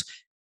players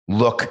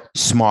look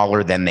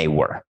smaller than they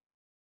were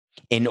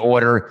in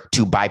order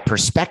to, by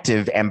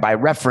perspective and by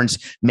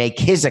reference, make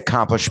his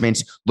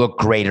accomplishments look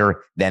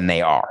greater than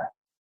they are.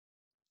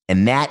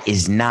 And that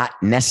is not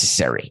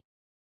necessary.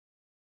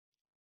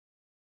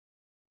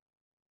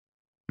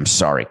 I'm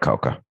sorry,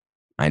 Coca.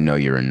 I know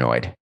you're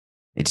annoyed.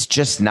 It's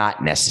just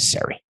not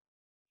necessary.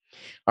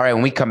 All right,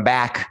 when we come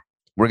back,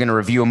 we're going to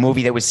review a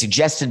movie that was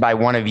suggested by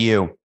one of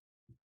you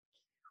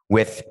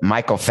with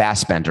Michael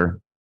Fassbender.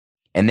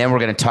 And then we're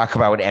going to talk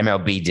about what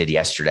MLB did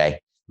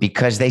yesterday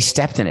because they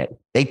stepped in it.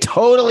 They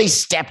totally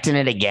stepped in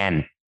it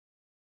again.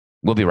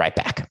 We'll be right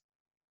back.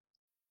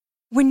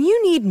 When you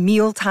need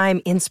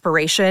mealtime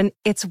inspiration,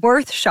 it's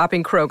worth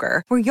shopping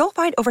Kroger, where you'll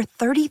find over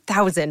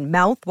 30,000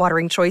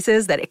 mouth-watering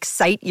choices that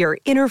excite your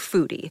inner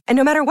foodie. And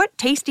no matter what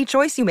tasty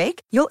choice you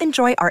make, you'll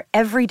enjoy our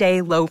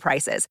everyday low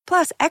prices,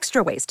 plus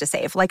extra ways to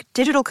save, like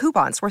digital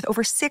coupons worth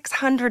over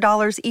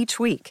 $600 each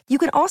week. You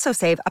can also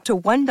save up to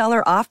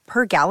 $1 off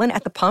per gallon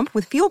at the pump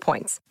with fuel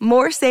points.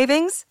 More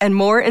savings and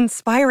more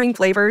inspiring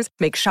flavors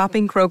make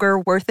shopping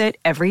Kroger worth it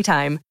every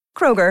time.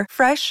 Kroger,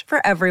 fresh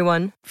for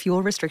everyone.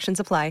 Fuel restrictions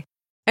apply.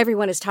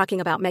 Everyone is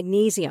talking about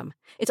magnesium.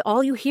 It's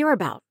all you hear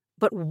about.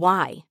 But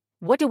why?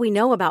 What do we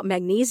know about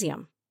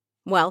magnesium?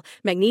 Well,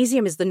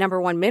 magnesium is the number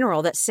one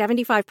mineral that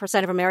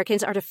 75% of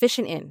Americans are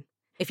deficient in.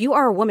 If you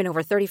are a woman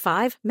over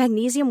 35,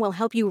 magnesium will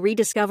help you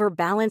rediscover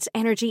balance,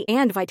 energy,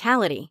 and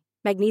vitality.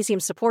 Magnesium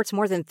supports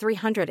more than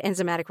 300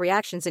 enzymatic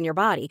reactions in your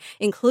body,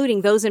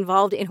 including those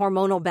involved in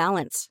hormonal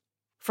balance.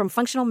 From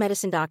functional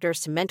medicine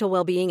doctors to mental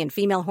well-being and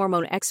female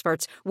hormone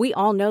experts, we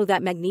all know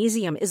that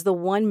magnesium is the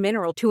one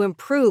mineral to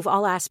improve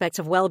all aspects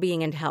of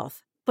well-being and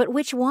health. But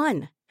which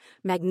one?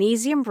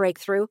 Magnesium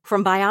Breakthrough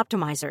from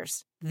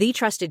Bioptimizers, the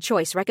trusted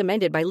choice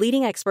recommended by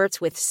leading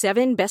experts with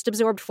 7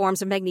 best-absorbed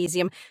forms of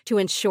magnesium to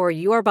ensure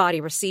your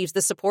body receives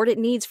the support it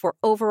needs for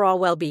overall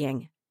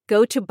well-being.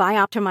 Go to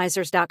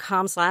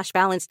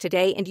bioptimizers.com/balance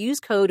today and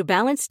use code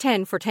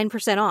BALANCE10 for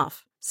 10%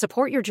 off.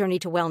 Support your journey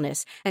to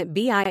wellness at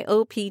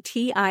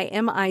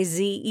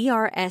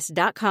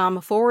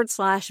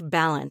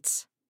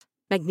bioptimizers.com/balance.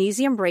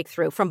 Magnesium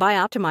Breakthrough from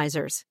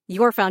Bioptimizers,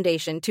 your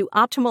foundation to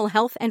optimal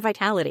health and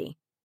vitality.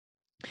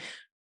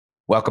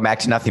 Welcome back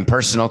to Nothing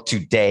Personal.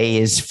 Today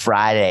is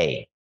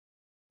Friday.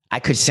 I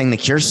could sing the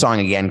Cure song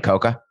again,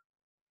 Coca.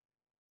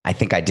 I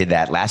think I did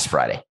that last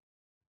Friday.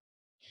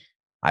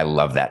 I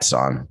love that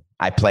song.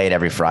 I play it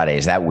every Friday.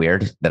 Is that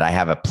weird that I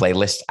have a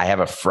playlist? I have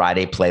a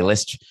Friday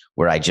playlist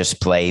where I just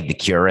play The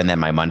Cure, and then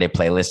my Monday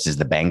playlist is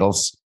the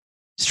Bangles.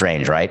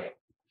 Strange, right?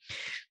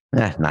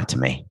 Not to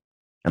me.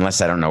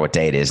 Unless I don't know what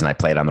day it is and I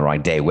play it on the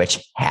wrong day,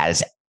 which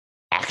has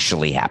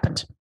actually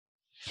happened.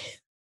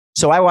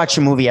 So I watch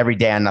a movie every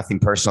day on Nothing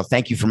Personal.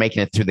 Thank you for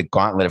making it through the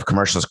gauntlet of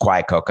commercials.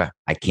 Quiet, Coca.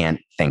 I can't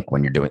think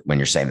when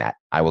you're saying that.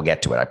 I will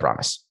get to it. I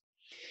promise.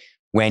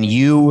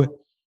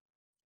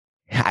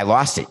 I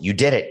lost it. You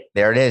did it.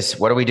 There it is.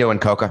 What are we doing,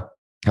 Coca?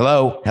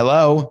 Hello.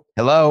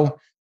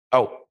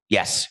 Oh,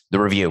 yes. The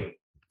review.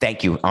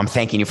 Thank you. I'm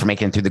thanking you for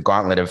making it through the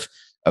gauntlet of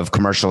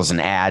commercials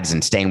and ads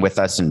and staying with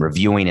us and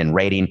reviewing and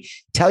rating.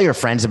 Tell your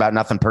friends about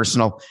Nothing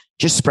Personal.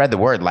 Just spread the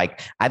word.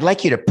 Like, I'd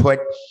like you to put,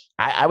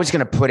 I was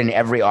going to put in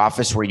every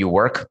office where you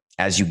work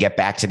as you get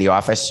back to the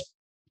office,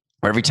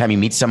 or every time you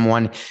meet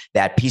someone,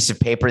 that piece of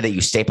paper that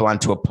you staple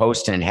onto a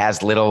post and it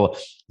has little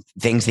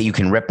things that you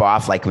can rip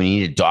off, like when you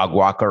need a dog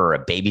walker or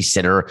a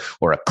babysitter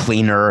or a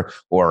cleaner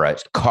or a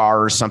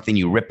car or something,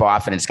 you rip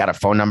off and it's got a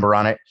phone number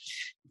on it.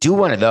 Do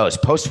one of those,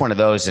 post one of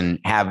those and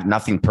have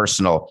Nothing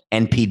Personal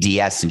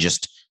NPDS and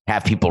just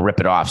have people rip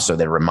it off so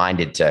they're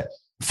reminded to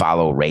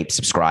follow, rate,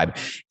 subscribe.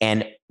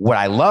 And what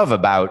I love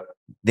about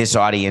this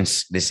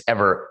audience, this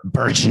ever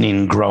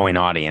burgeoning, growing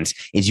audience,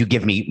 is you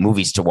give me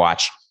movies to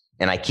watch.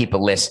 And I keep a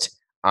list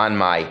on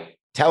my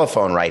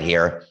telephone right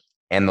here.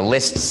 And the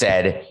list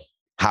said,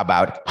 how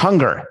about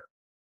Hunger?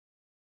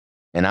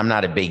 And I'm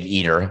not a big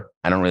eater.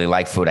 I don't really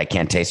like food. I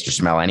can't taste or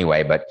smell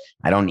anyway, but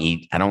I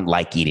don't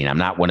like eating. I'm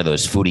not one of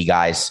those foodie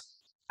guys.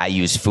 I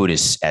use food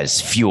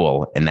as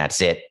fuel, and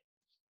that's it.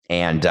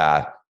 And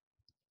I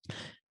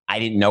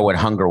didn't know what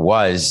Hunger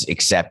was,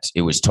 except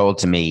it was told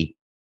to me,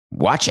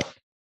 watch it.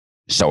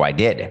 So I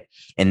did.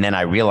 And then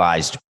I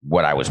realized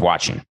what I was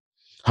watching.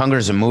 Hunger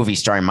is a movie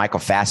starring Michael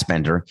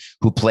Fassbender,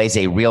 who plays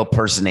a real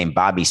person named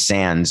Bobby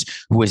Sands,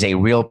 who is a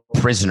real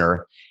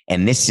prisoner.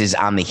 And this is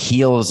on the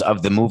heels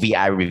of the movie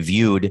I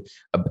reviewed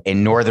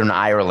in Northern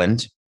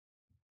Ireland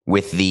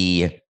with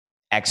the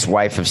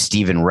ex-wife of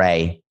Stephen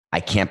Ray. I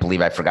can't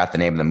believe I forgot the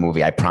name of the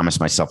movie. I promised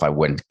myself I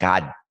wouldn't.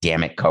 God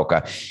damn it,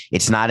 Coca.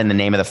 It's not In the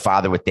Name of the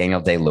Father with Daniel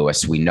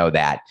Day-Lewis. We know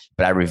that.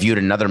 But I reviewed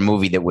another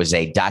movie that was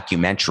a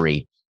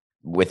documentary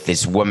with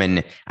this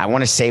woman. I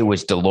want to say it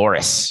was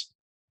Dolores,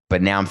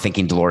 but now I'm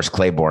thinking Dolores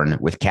Claiborne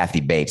with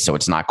Kathy Bates. So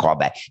it's not called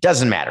that.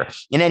 Doesn't matter.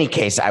 In any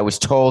case, I was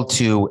told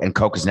to, and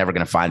Coca's never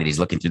going to find it. He's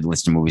looking through the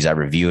list of movies I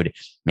reviewed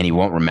and he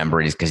won't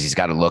remember it because he's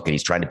got to look and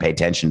he's trying to pay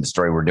attention to the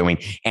story we're doing.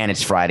 And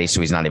it's Friday, so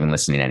he's not even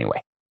listening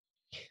anyway.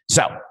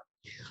 So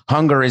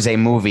Hunger is a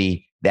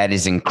movie that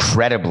is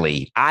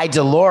incredibly,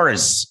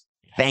 Dolores.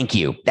 Thank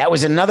you. That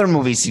was another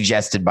movie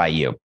suggested by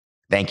you.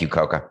 Thank you,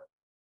 Coca.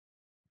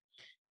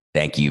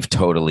 Thank you. You've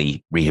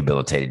totally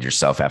rehabilitated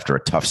yourself after a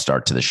tough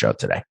start to the show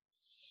today.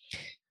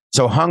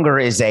 So Hunger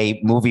is a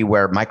movie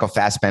where Michael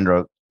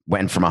Fassbender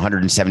went from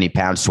 170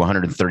 pounds to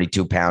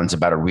 132 pounds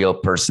about a real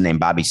person named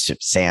Bobby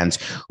Sands,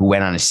 who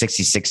went on a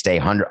 66-day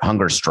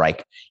hunger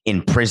strike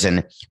in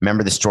prison.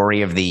 Remember the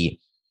story of the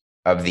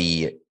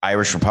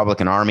Irish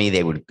Republican Army?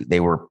 They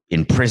were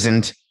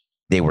imprisoned.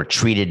 They were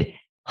treated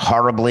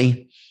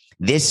horribly.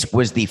 This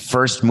was the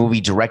first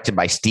movie directed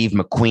by Steve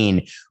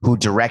McQueen, who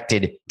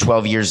directed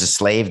 12 Years a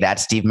Slave.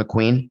 That's Steve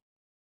McQueen.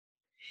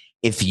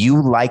 If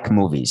you like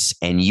movies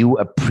and you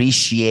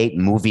appreciate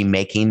movie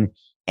making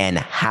and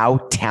how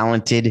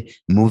talented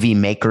movie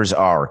makers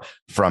are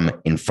from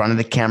in front of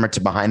the camera to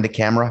behind the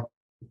camera,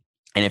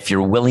 and if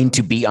you're willing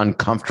to be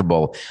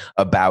uncomfortable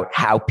about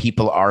how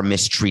people are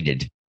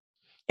mistreated,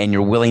 and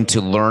you're willing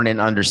to learn and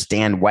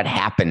understand what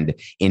happened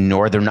in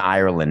Northern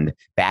Ireland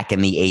back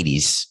in the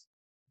 80s,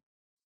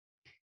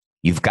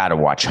 you've got to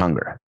watch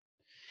Hunger.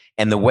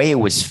 And the way it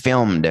was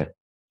filmed,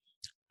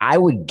 I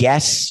would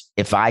guess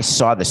if I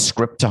saw the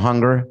script to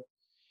Hunger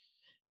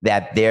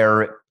that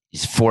there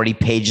is 40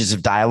 pages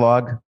of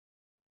dialogue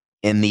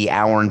in the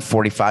hour and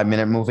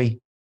 45-minute movie.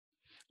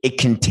 It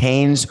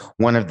contains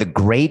one of the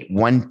great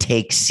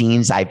one-take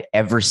scenes I've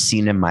ever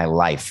seen in my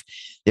life.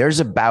 There's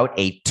about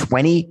a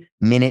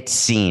 20-minute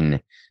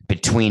scene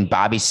between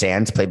Bobby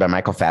Sands, played by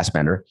Michael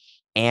Fassbender,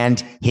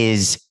 and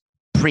his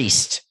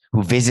priest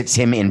who visits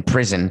him in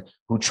prison,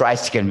 who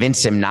tries to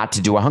convince him not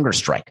to do a hunger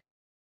strike.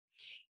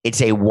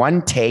 It's a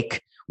one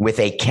take with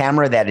a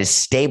camera that is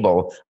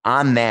stable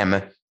on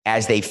them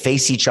as they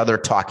face each other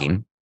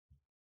talking.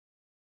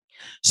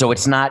 So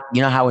it's not,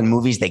 you know how in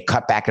movies they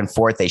cut back and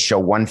forth, they show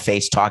one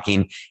face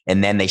talking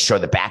and then they show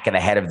the back of the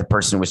head of the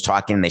person who was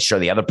talking, and they show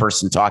the other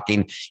person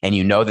talking, and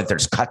you know that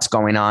there's cuts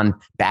going on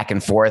back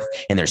and forth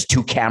and there's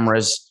two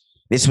cameras.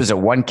 This was a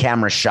one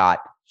camera shot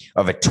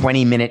of a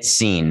 20-minute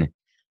scene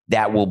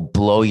that will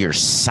blow your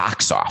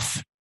socks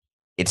off.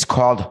 It's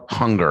called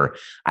Hunger.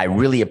 I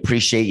really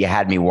appreciate you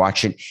had me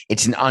watch it.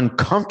 It's an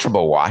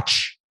uncomfortable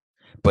watch,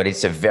 but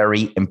it's a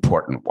very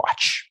important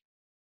watch.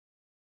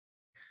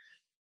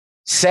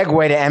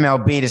 Segue to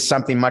MLB to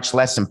something much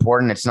less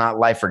important. It's not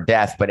life or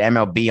death, but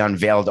MLB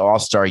unveiled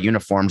all-star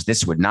uniforms.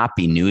 This would not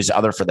be news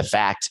other than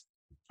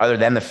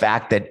the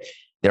fact that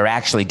they're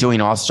actually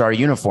doing all-star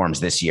uniforms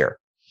this year.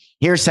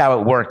 Here's how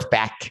it worked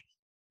back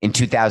in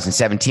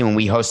 2017 when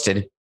we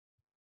hosted.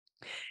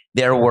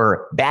 There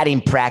were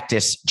batting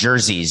practice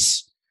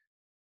jerseys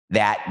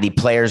that the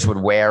players would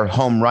wear,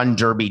 home run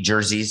derby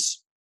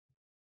jerseys,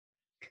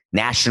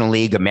 National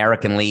League,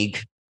 American League.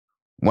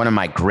 One of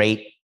my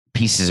great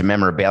pieces of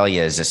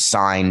memorabilia is a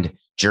signed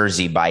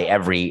jersey by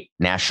every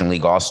National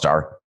League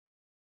All-Star.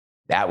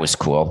 That was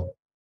cool.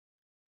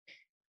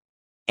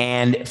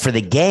 And for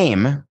the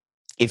game,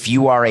 if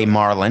you are a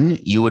Marlin,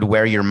 you would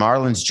wear your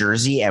Marlins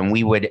jersey, and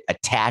we would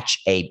attach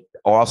a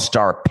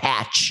All-Star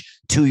patch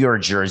to your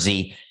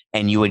jersey,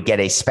 and you would get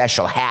a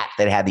special hat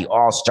that had the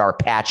All-Star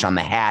patch on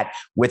the hat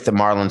with the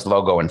Marlins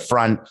logo in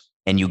front,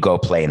 and you go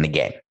play in the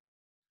game.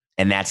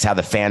 And that's how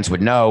the fans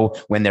would know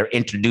when they're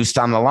introduced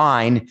on the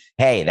line.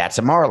 Hey, that's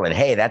a Marlin.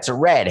 Hey, that's a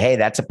Red. Hey,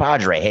 that's a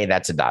Padre. Hey,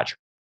 that's a Dodger.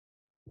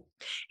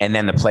 And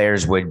then the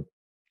players would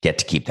get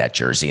to keep that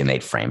jersey and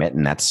they'd frame it.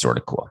 And that's sort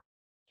of cool.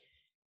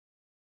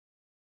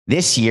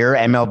 This year,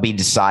 MLB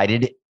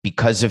decided,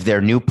 because of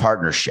their new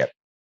partnership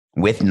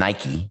with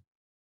Nike,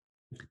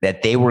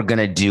 that they were going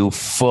to do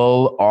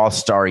full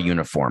all-star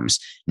uniforms,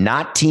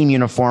 not team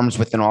uniforms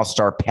with an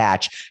all-star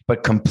patch,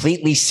 but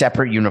completely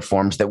separate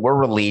uniforms that were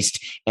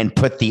released and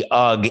put the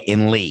UGG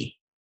in Lee.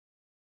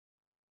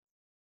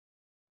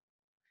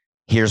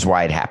 Here's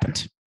why it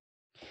happened.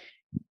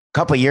 A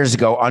couple of years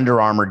ago,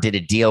 Under Armour did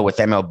a deal with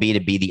MLB to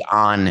be the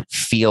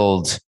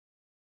on-field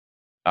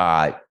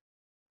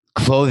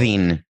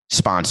clothing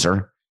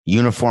sponsor.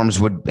 Uniforms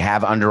would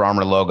have Under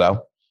Armour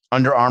logo.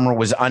 Under Armour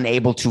was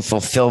unable to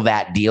fulfill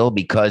that deal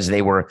because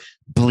they were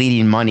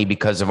bleeding money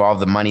because of all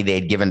the money they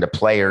had given to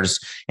players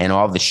and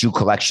all the shoe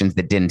collections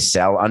that didn't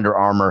sell. Under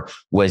Armour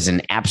was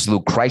in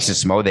absolute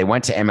crisis mode. They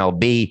went to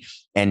MLB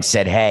and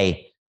said,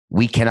 hey,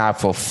 we cannot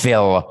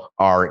fulfill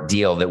our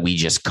deal that we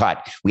just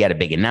cut. We had a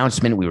big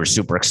announcement. We were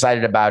super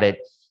excited about it.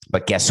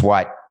 But guess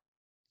what?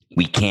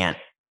 We can't.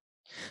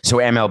 So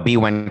MLB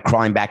went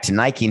crawling back to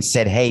Nike and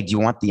said, hey, do you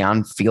want the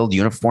on-field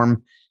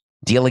uniform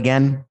deal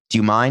again? Do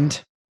you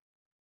mind?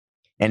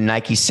 And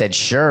Nike said,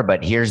 sure,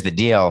 but here's the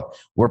deal.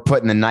 We're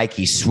putting the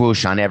Nike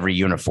swoosh on every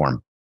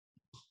uniform.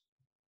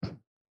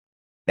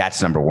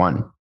 That's number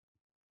one.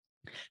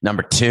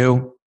 Number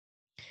two,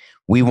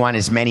 we want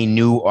as many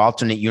new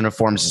alternate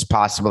uniforms as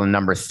possible. And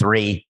number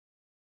three,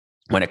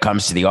 when it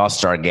comes to the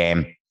All-Star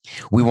game,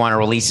 we want to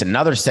release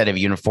another set of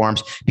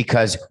uniforms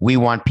because we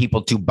want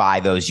people to buy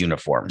those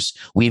uniforms.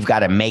 We've got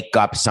to make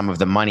up some of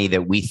the money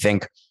that we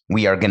think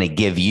we are going to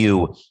give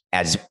you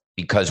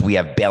because we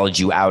have bailed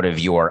you out of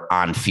your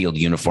on-field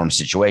uniform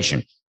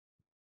situation.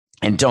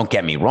 And don't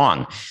get me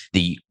wrong,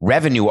 the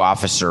revenue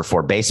officer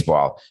for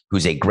baseball,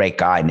 who's a great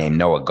guy named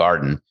Noah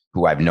Garden,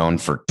 who I've known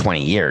for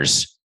 20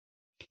 years,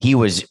 he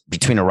was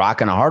between a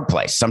rock and a hard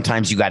place.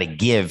 Sometimes you got to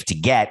give to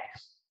get.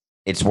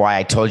 It's why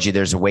I told you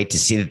there's a way to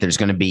see that there's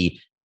going to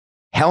be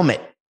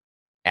helmet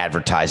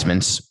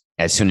advertisements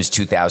as soon as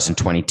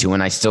 2022,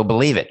 and I still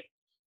believe it.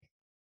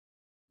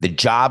 The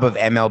job of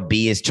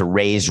MLB is to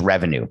raise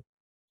revenue.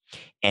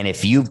 And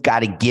if you've got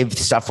to give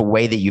stuff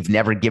away that you've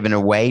never given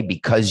away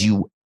because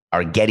you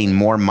are getting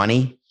more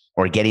money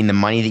or getting the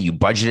money that you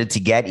budgeted to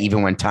get,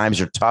 even when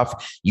times are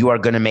tough, you are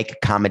going to make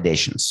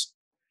accommodations.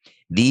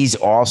 These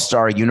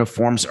all-star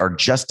uniforms are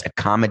just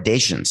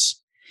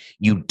accommodations.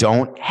 You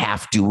don't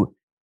have to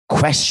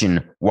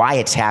question why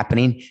it's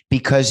happening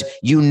because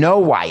you know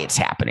why it's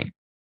happening.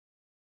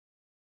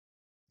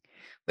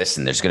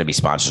 Listen, there's going to be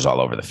sponsors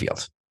all over the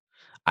field.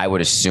 I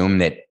would assume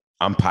that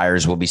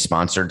umpires will be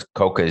sponsored.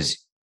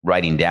 Coca's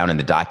writing down in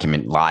the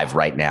document live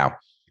right now.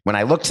 When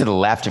I look to the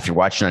left, if you're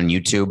watching on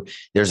YouTube,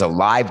 there's a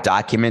live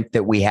document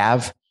that we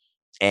have,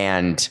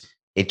 and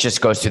it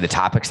just goes through the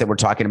topics that we're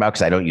talking about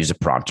because I don't use a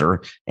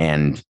prompter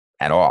and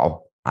at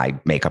all. I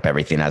make up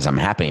everything as I'm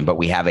happening, but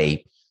we have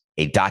a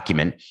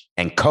document,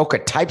 and Coca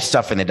types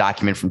stuff in the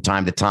document from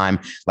time to time,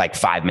 like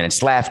 5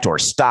 minutes left, or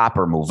stop,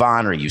 or move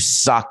on, or you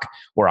suck,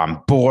 or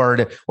I'm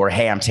bored, or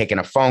hey, I'm taking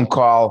a phone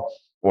call,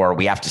 or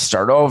we have to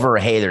start over. Or,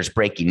 hey, there's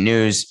breaking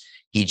news.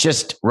 He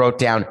just wrote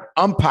down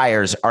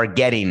umpires are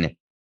getting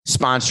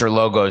sponsor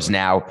logos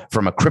now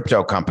from a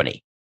crypto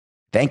company.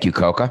 Thank you,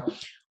 Coca.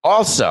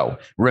 Also,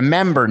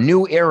 remember,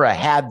 New Era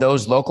had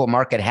those local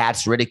market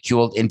hats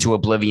ridiculed into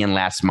oblivion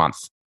last month.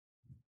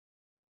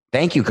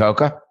 Thank you,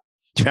 Coca.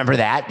 Do you remember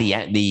that?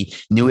 The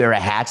New Era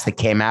hats that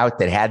came out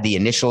that had the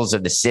initials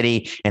of the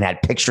city and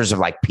had pictures of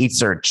like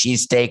pizza or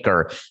cheesesteak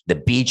or the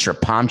beach or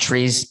palm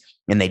trees,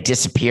 and they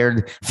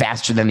disappeared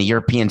faster than the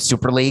European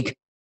Super League?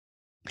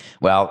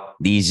 Well,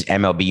 these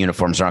MLB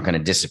uniforms aren't going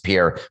to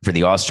disappear for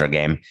the All-Star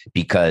game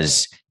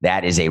because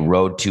that is a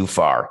road too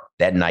far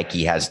that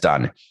Nike has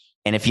done.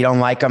 And if you don't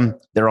like them,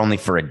 they're only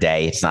for a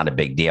day. It's not a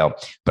big deal.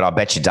 But I'll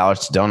bet you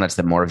dollars to donuts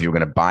that more of you are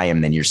going to buy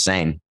them than you're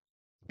saying,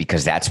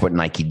 because that's what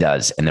Nike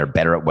does. And they're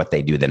better at what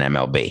they do than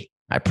MLB.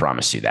 I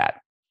promise you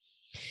that.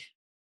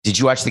 Did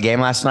you watch the game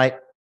last night?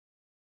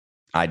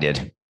 I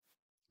did.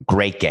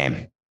 Great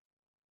game.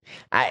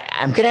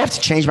 I'm going to have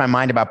to change my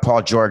mind about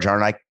Paul George,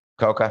 aren't I,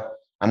 Coca?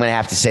 I'm going to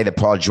have to say that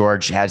Paul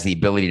George has the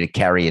ability to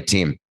carry a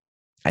team.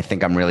 I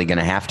think I'm really going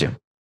to have to.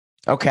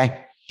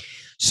 Okay.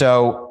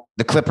 So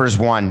the Clippers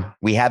won.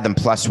 We had them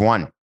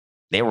 +1.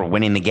 They were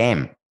winning the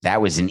game.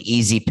 That was an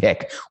easy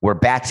pick. We're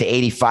back to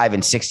 85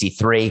 and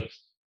 63,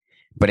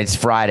 but it's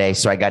Friday,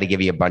 so I got to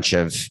give you a bunch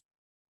of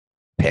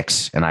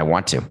picks, and I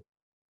want to.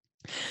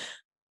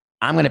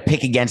 I'm going to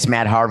pick against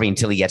Matt Harvey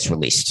until he gets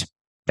released.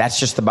 That's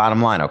just the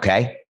bottom line,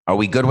 okay? Are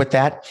we good with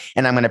that?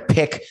 And I'm going to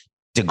pick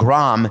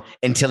DeGrom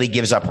until he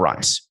gives up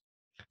runs.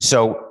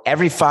 So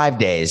every 5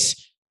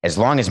 days, as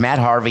long as Matt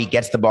Harvey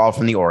gets the ball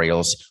from the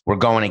Orioles, we're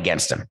going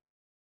against him.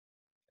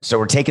 So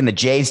we're taking the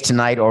Jays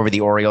tonight over the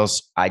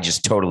Orioles. I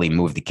just totally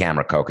moved the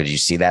camera, Coca. Did you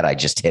see that? I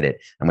just hit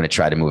it. I'm going to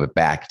try to move it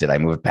back. Did I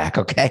move it back?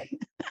 Okay.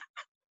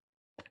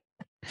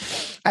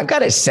 I've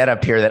got a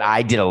setup here that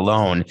I did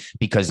alone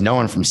because no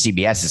one from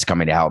CBS is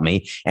coming to help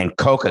me. And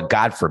Coca,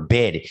 God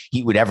forbid,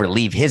 he would ever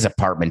leave his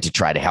apartment to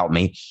try to help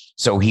me.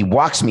 So he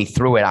walks me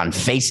through it on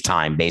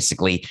FaceTime,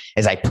 basically,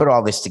 as I put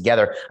all this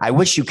together. I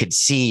wish you could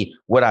see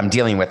what I'm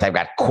dealing with. I've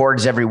got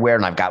cords everywhere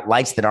and I've got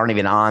lights that aren't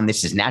even on.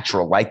 This is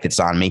natural light that's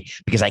on me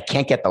because I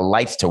can't get the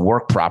lights to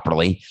work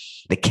properly.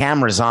 The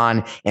camera's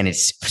on and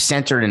it's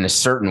centered in a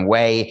certain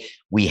way.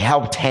 We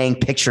helped hang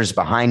pictures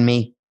behind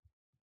me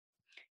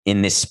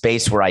in this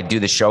space where I do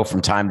the show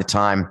from time to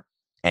time.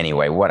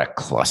 Anyway, what a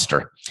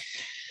cluster.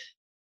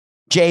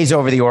 Jays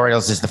over the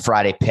Orioles is the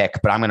Friday pick,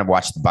 but I'm going to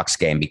watch the Bucks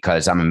game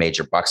because I'm a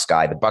major Bucks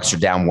guy. The Bucks are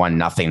down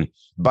 1-0.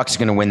 Bucks are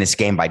going to win this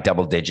game by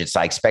double digits.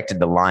 I expected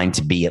the line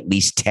to be at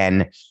least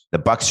 10. The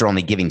Bucks are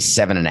only giving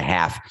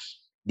 7.5.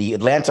 The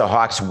Atlanta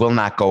Hawks will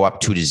not go up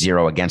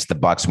 2-0 against the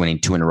Bucks, winning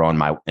 2 in a row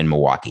in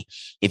Milwaukee.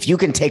 If you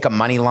can take a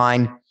money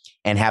line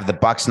and have the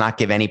Bucks not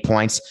give any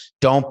points,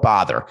 don't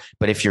bother.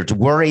 But if you're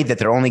worried that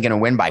they're only going to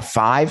win by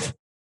 5,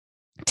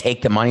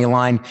 take the money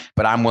line.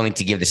 But I'm willing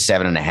to give the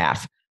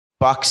 7.5.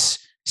 Bucks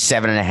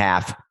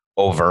 7.5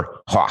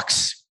 over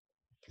Hawks.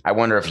 I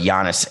wonder if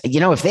Giannis,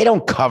 if they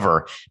don't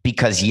cover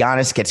because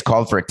Giannis gets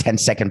called for a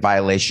 10-second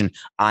violation,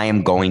 I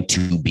am going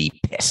to be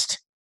pissed.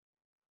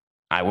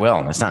 I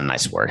will. That's not a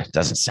nice word.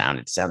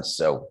 It sounds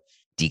so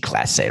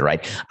declasse,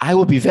 right? I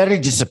will be very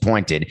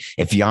disappointed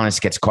if Giannis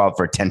gets called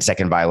for a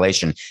 10-second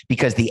violation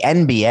because the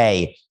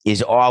NBA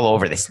is all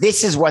over this.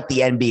 This is what the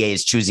NBA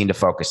is choosing to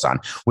focus on.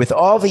 With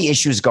all the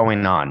issues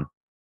going on,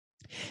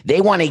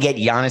 they want to get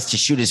Giannis to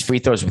shoot his free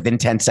throws within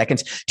 10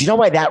 seconds. Do you know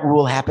why that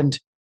rule happened?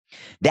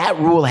 That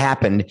rule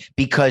happened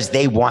because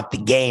they want the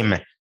game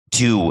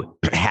to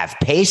have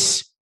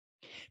pace,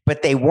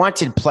 but they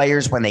wanted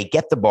players when they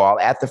get the ball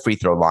at the free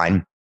throw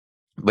line,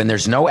 when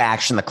there's no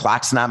action, the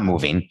clock's not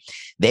moving,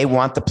 they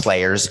want the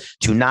players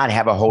to not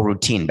have a whole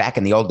routine. Back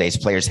in the old days,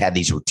 players had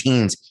these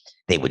routines.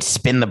 They would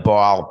spin the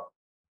ball.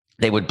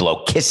 They would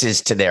blow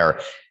kisses to their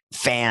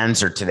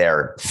fans or to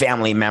their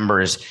family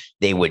members.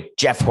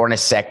 Jeff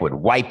Hornacek would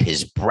wipe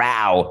his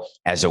brow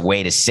as a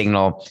way to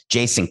signal.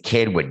 Jason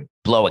Kidd would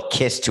blow a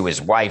kiss to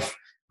his wife,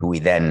 who he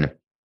then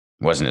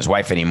wasn't his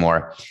wife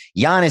anymore.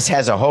 Giannis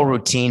has a whole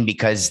routine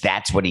because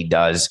that's what he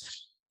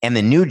does. And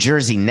the New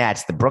Jersey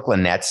Nets, the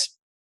Brooklyn Nets,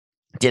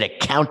 did a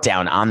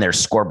countdown on their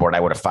scoreboard.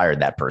 I would have fired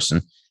that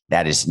person.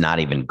 That is not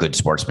even good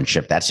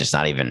sportsmanship. That's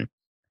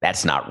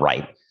not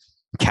right.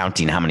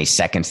 Counting how many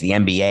seconds. The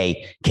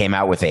NBA came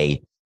out with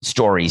a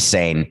story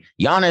saying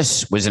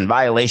Giannis was in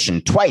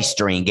violation twice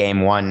during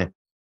game 1.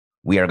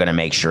 We are going to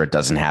make sure it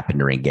doesn't happen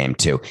during game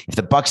 2. If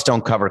the Bucks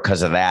don't cover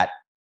because of that,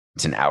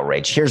 it's an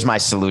outrage. Here's my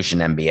solution,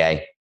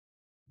 NBA.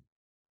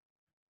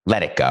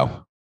 Let it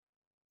go.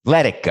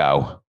 Let it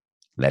go.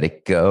 Let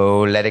it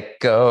go. Let it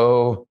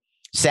go.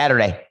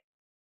 Saturday,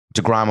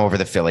 DeGrom over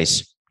the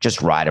Phillies.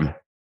 Just ride him.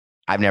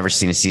 I've never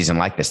seen a season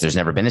like this. There's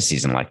never been a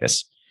season like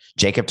this.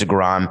 Jacob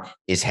DeGrom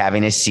is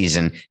having a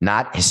season,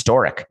 not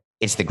historic.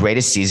 It's the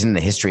greatest season in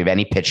the history of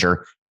any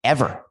pitcher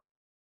ever.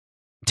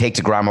 Take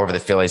DeGrom over the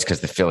Phillies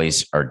because the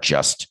Phillies are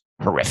just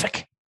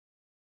horrific.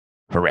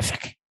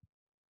 Horrific.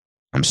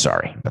 I'm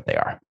sorry, but they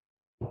are.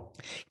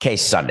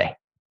 Case Sunday.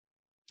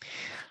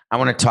 I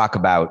want to talk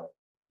about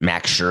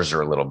Max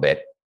Scherzer a little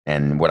bit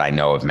and what I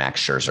know of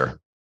Max Scherzer.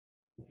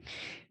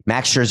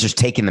 Max Scherzer's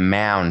taking the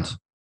mound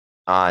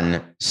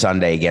on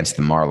Sunday against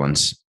the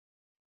Marlins.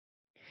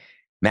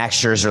 Max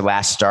Scherzer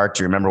last start,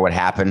 do you remember what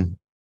happened?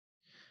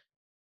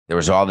 There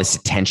was all this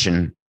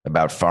attention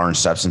about foreign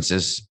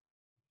substances.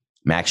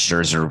 Max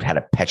Scherzer had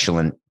a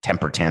petulant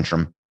temper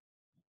tantrum.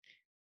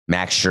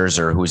 Max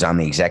Scherzer, who was on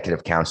the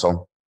executive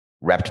council,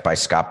 repped by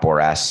Scott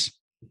Boras,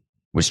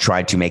 was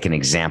trying to make an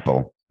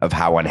example of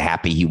how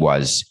unhappy he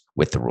was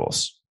with the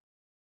rules.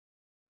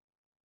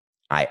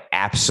 I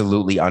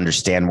absolutely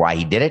understand why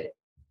he did it.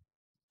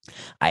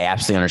 I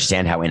absolutely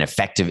understand how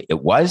ineffective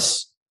it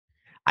was.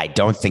 I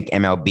don't think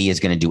MLB is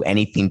going to do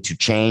anything to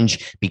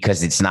change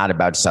because it's not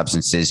about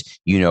substances.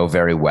 You know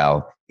very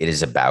well it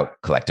is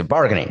about collective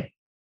bargaining.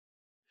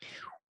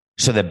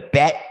 So the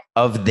bet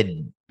of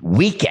the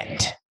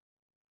weekend,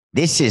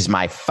 this is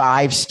my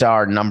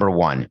 5-star number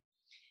one.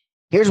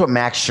 Here's what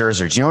Max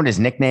Scherzer, do you know what his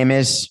nickname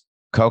is?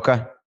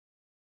 Coca?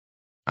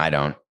 I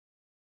don't.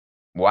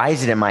 Why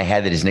is it in my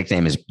head that his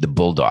nickname is the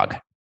Bulldog?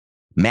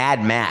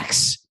 Mad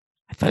Max.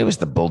 I thought it was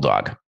the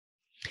Bulldog.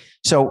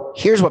 So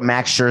here's what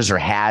Max Scherzer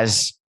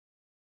has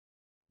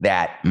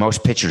that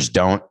most pitchers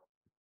don't.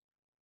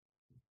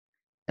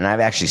 And I've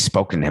actually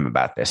spoken to him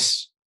about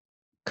this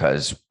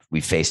because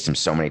we faced him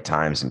so many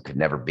times and could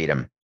never beat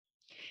him.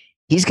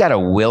 He's got a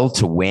will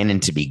to win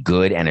and to be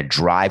good and a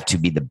drive to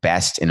be the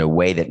best in a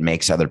way that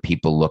makes other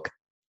people look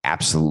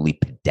absolutely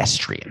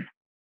pedestrian.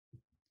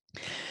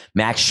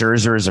 Max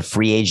Scherzer is a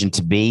free agent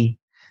to be.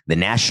 The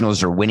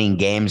Nationals are winning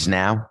games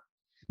now.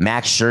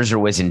 Max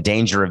Scherzer was in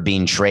danger of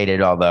being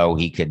traded, although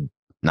he could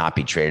not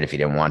be traded if he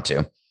didn't want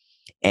to.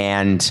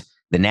 And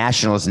the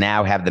Nationals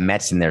now have the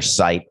Mets in their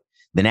sight.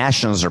 The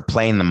Nationals are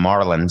playing the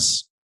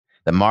Marlins.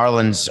 The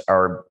Marlins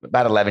are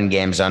about 11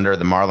 games under.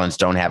 The Marlins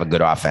don't have a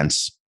good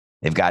offense.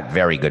 They've got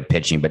very good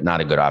pitching, but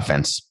not a good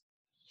offense.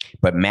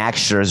 But Max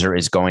Scherzer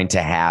is going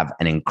to have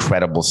an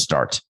incredible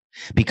start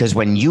because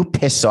when you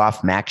piss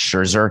off Max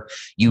Scherzer,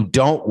 you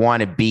don't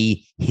want to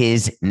be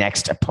his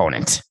next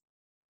opponent.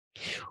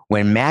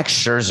 When Max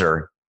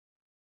Scherzer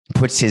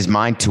puts his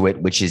mind to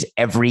it, which is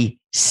every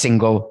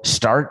single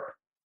start,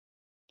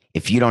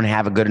 if you don't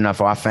have a good enough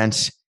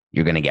offense,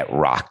 you're going to get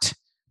rocked.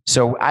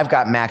 So I've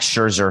got Max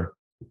Scherzer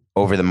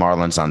over the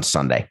Marlins on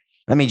Sunday.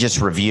 Let me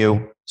just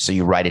review so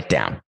you write it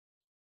down.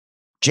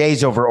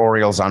 Jays over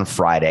Orioles on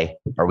Friday.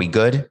 Are we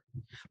good?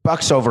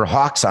 Bucks over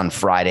Hawks on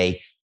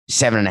Friday.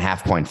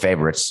 7.5-point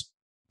favorites.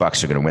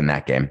 Bucks are going to win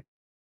that game.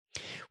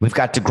 We've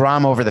got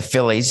DeGrom over the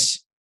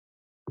Phillies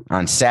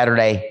on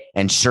Saturday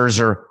and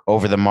Scherzer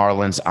over the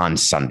Marlins on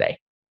Sunday.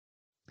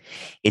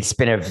 It's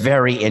been a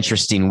very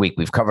interesting week.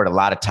 We've covered a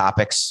lot of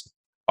topics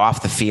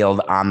off the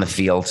field, on the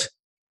field.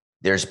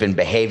 There's been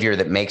behavior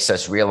that makes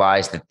us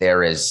realize that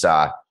there is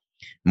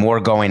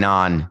more going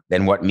on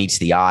than what meets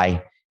the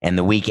eye. And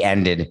the week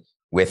ended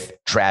with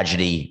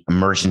tragedy,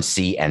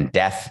 emergency, and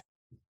death.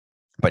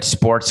 But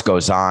sports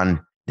goes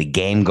on, the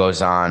game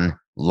goes on,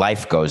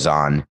 life goes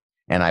on.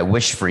 And I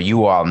wish for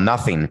you all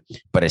nothing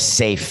but a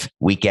safe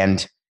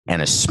weekend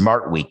and a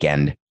smart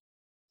weekend.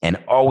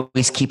 And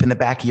always keep in the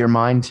back of your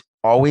mind,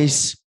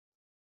 always,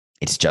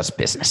 it's just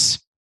business.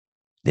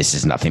 This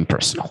is nothing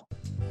personal.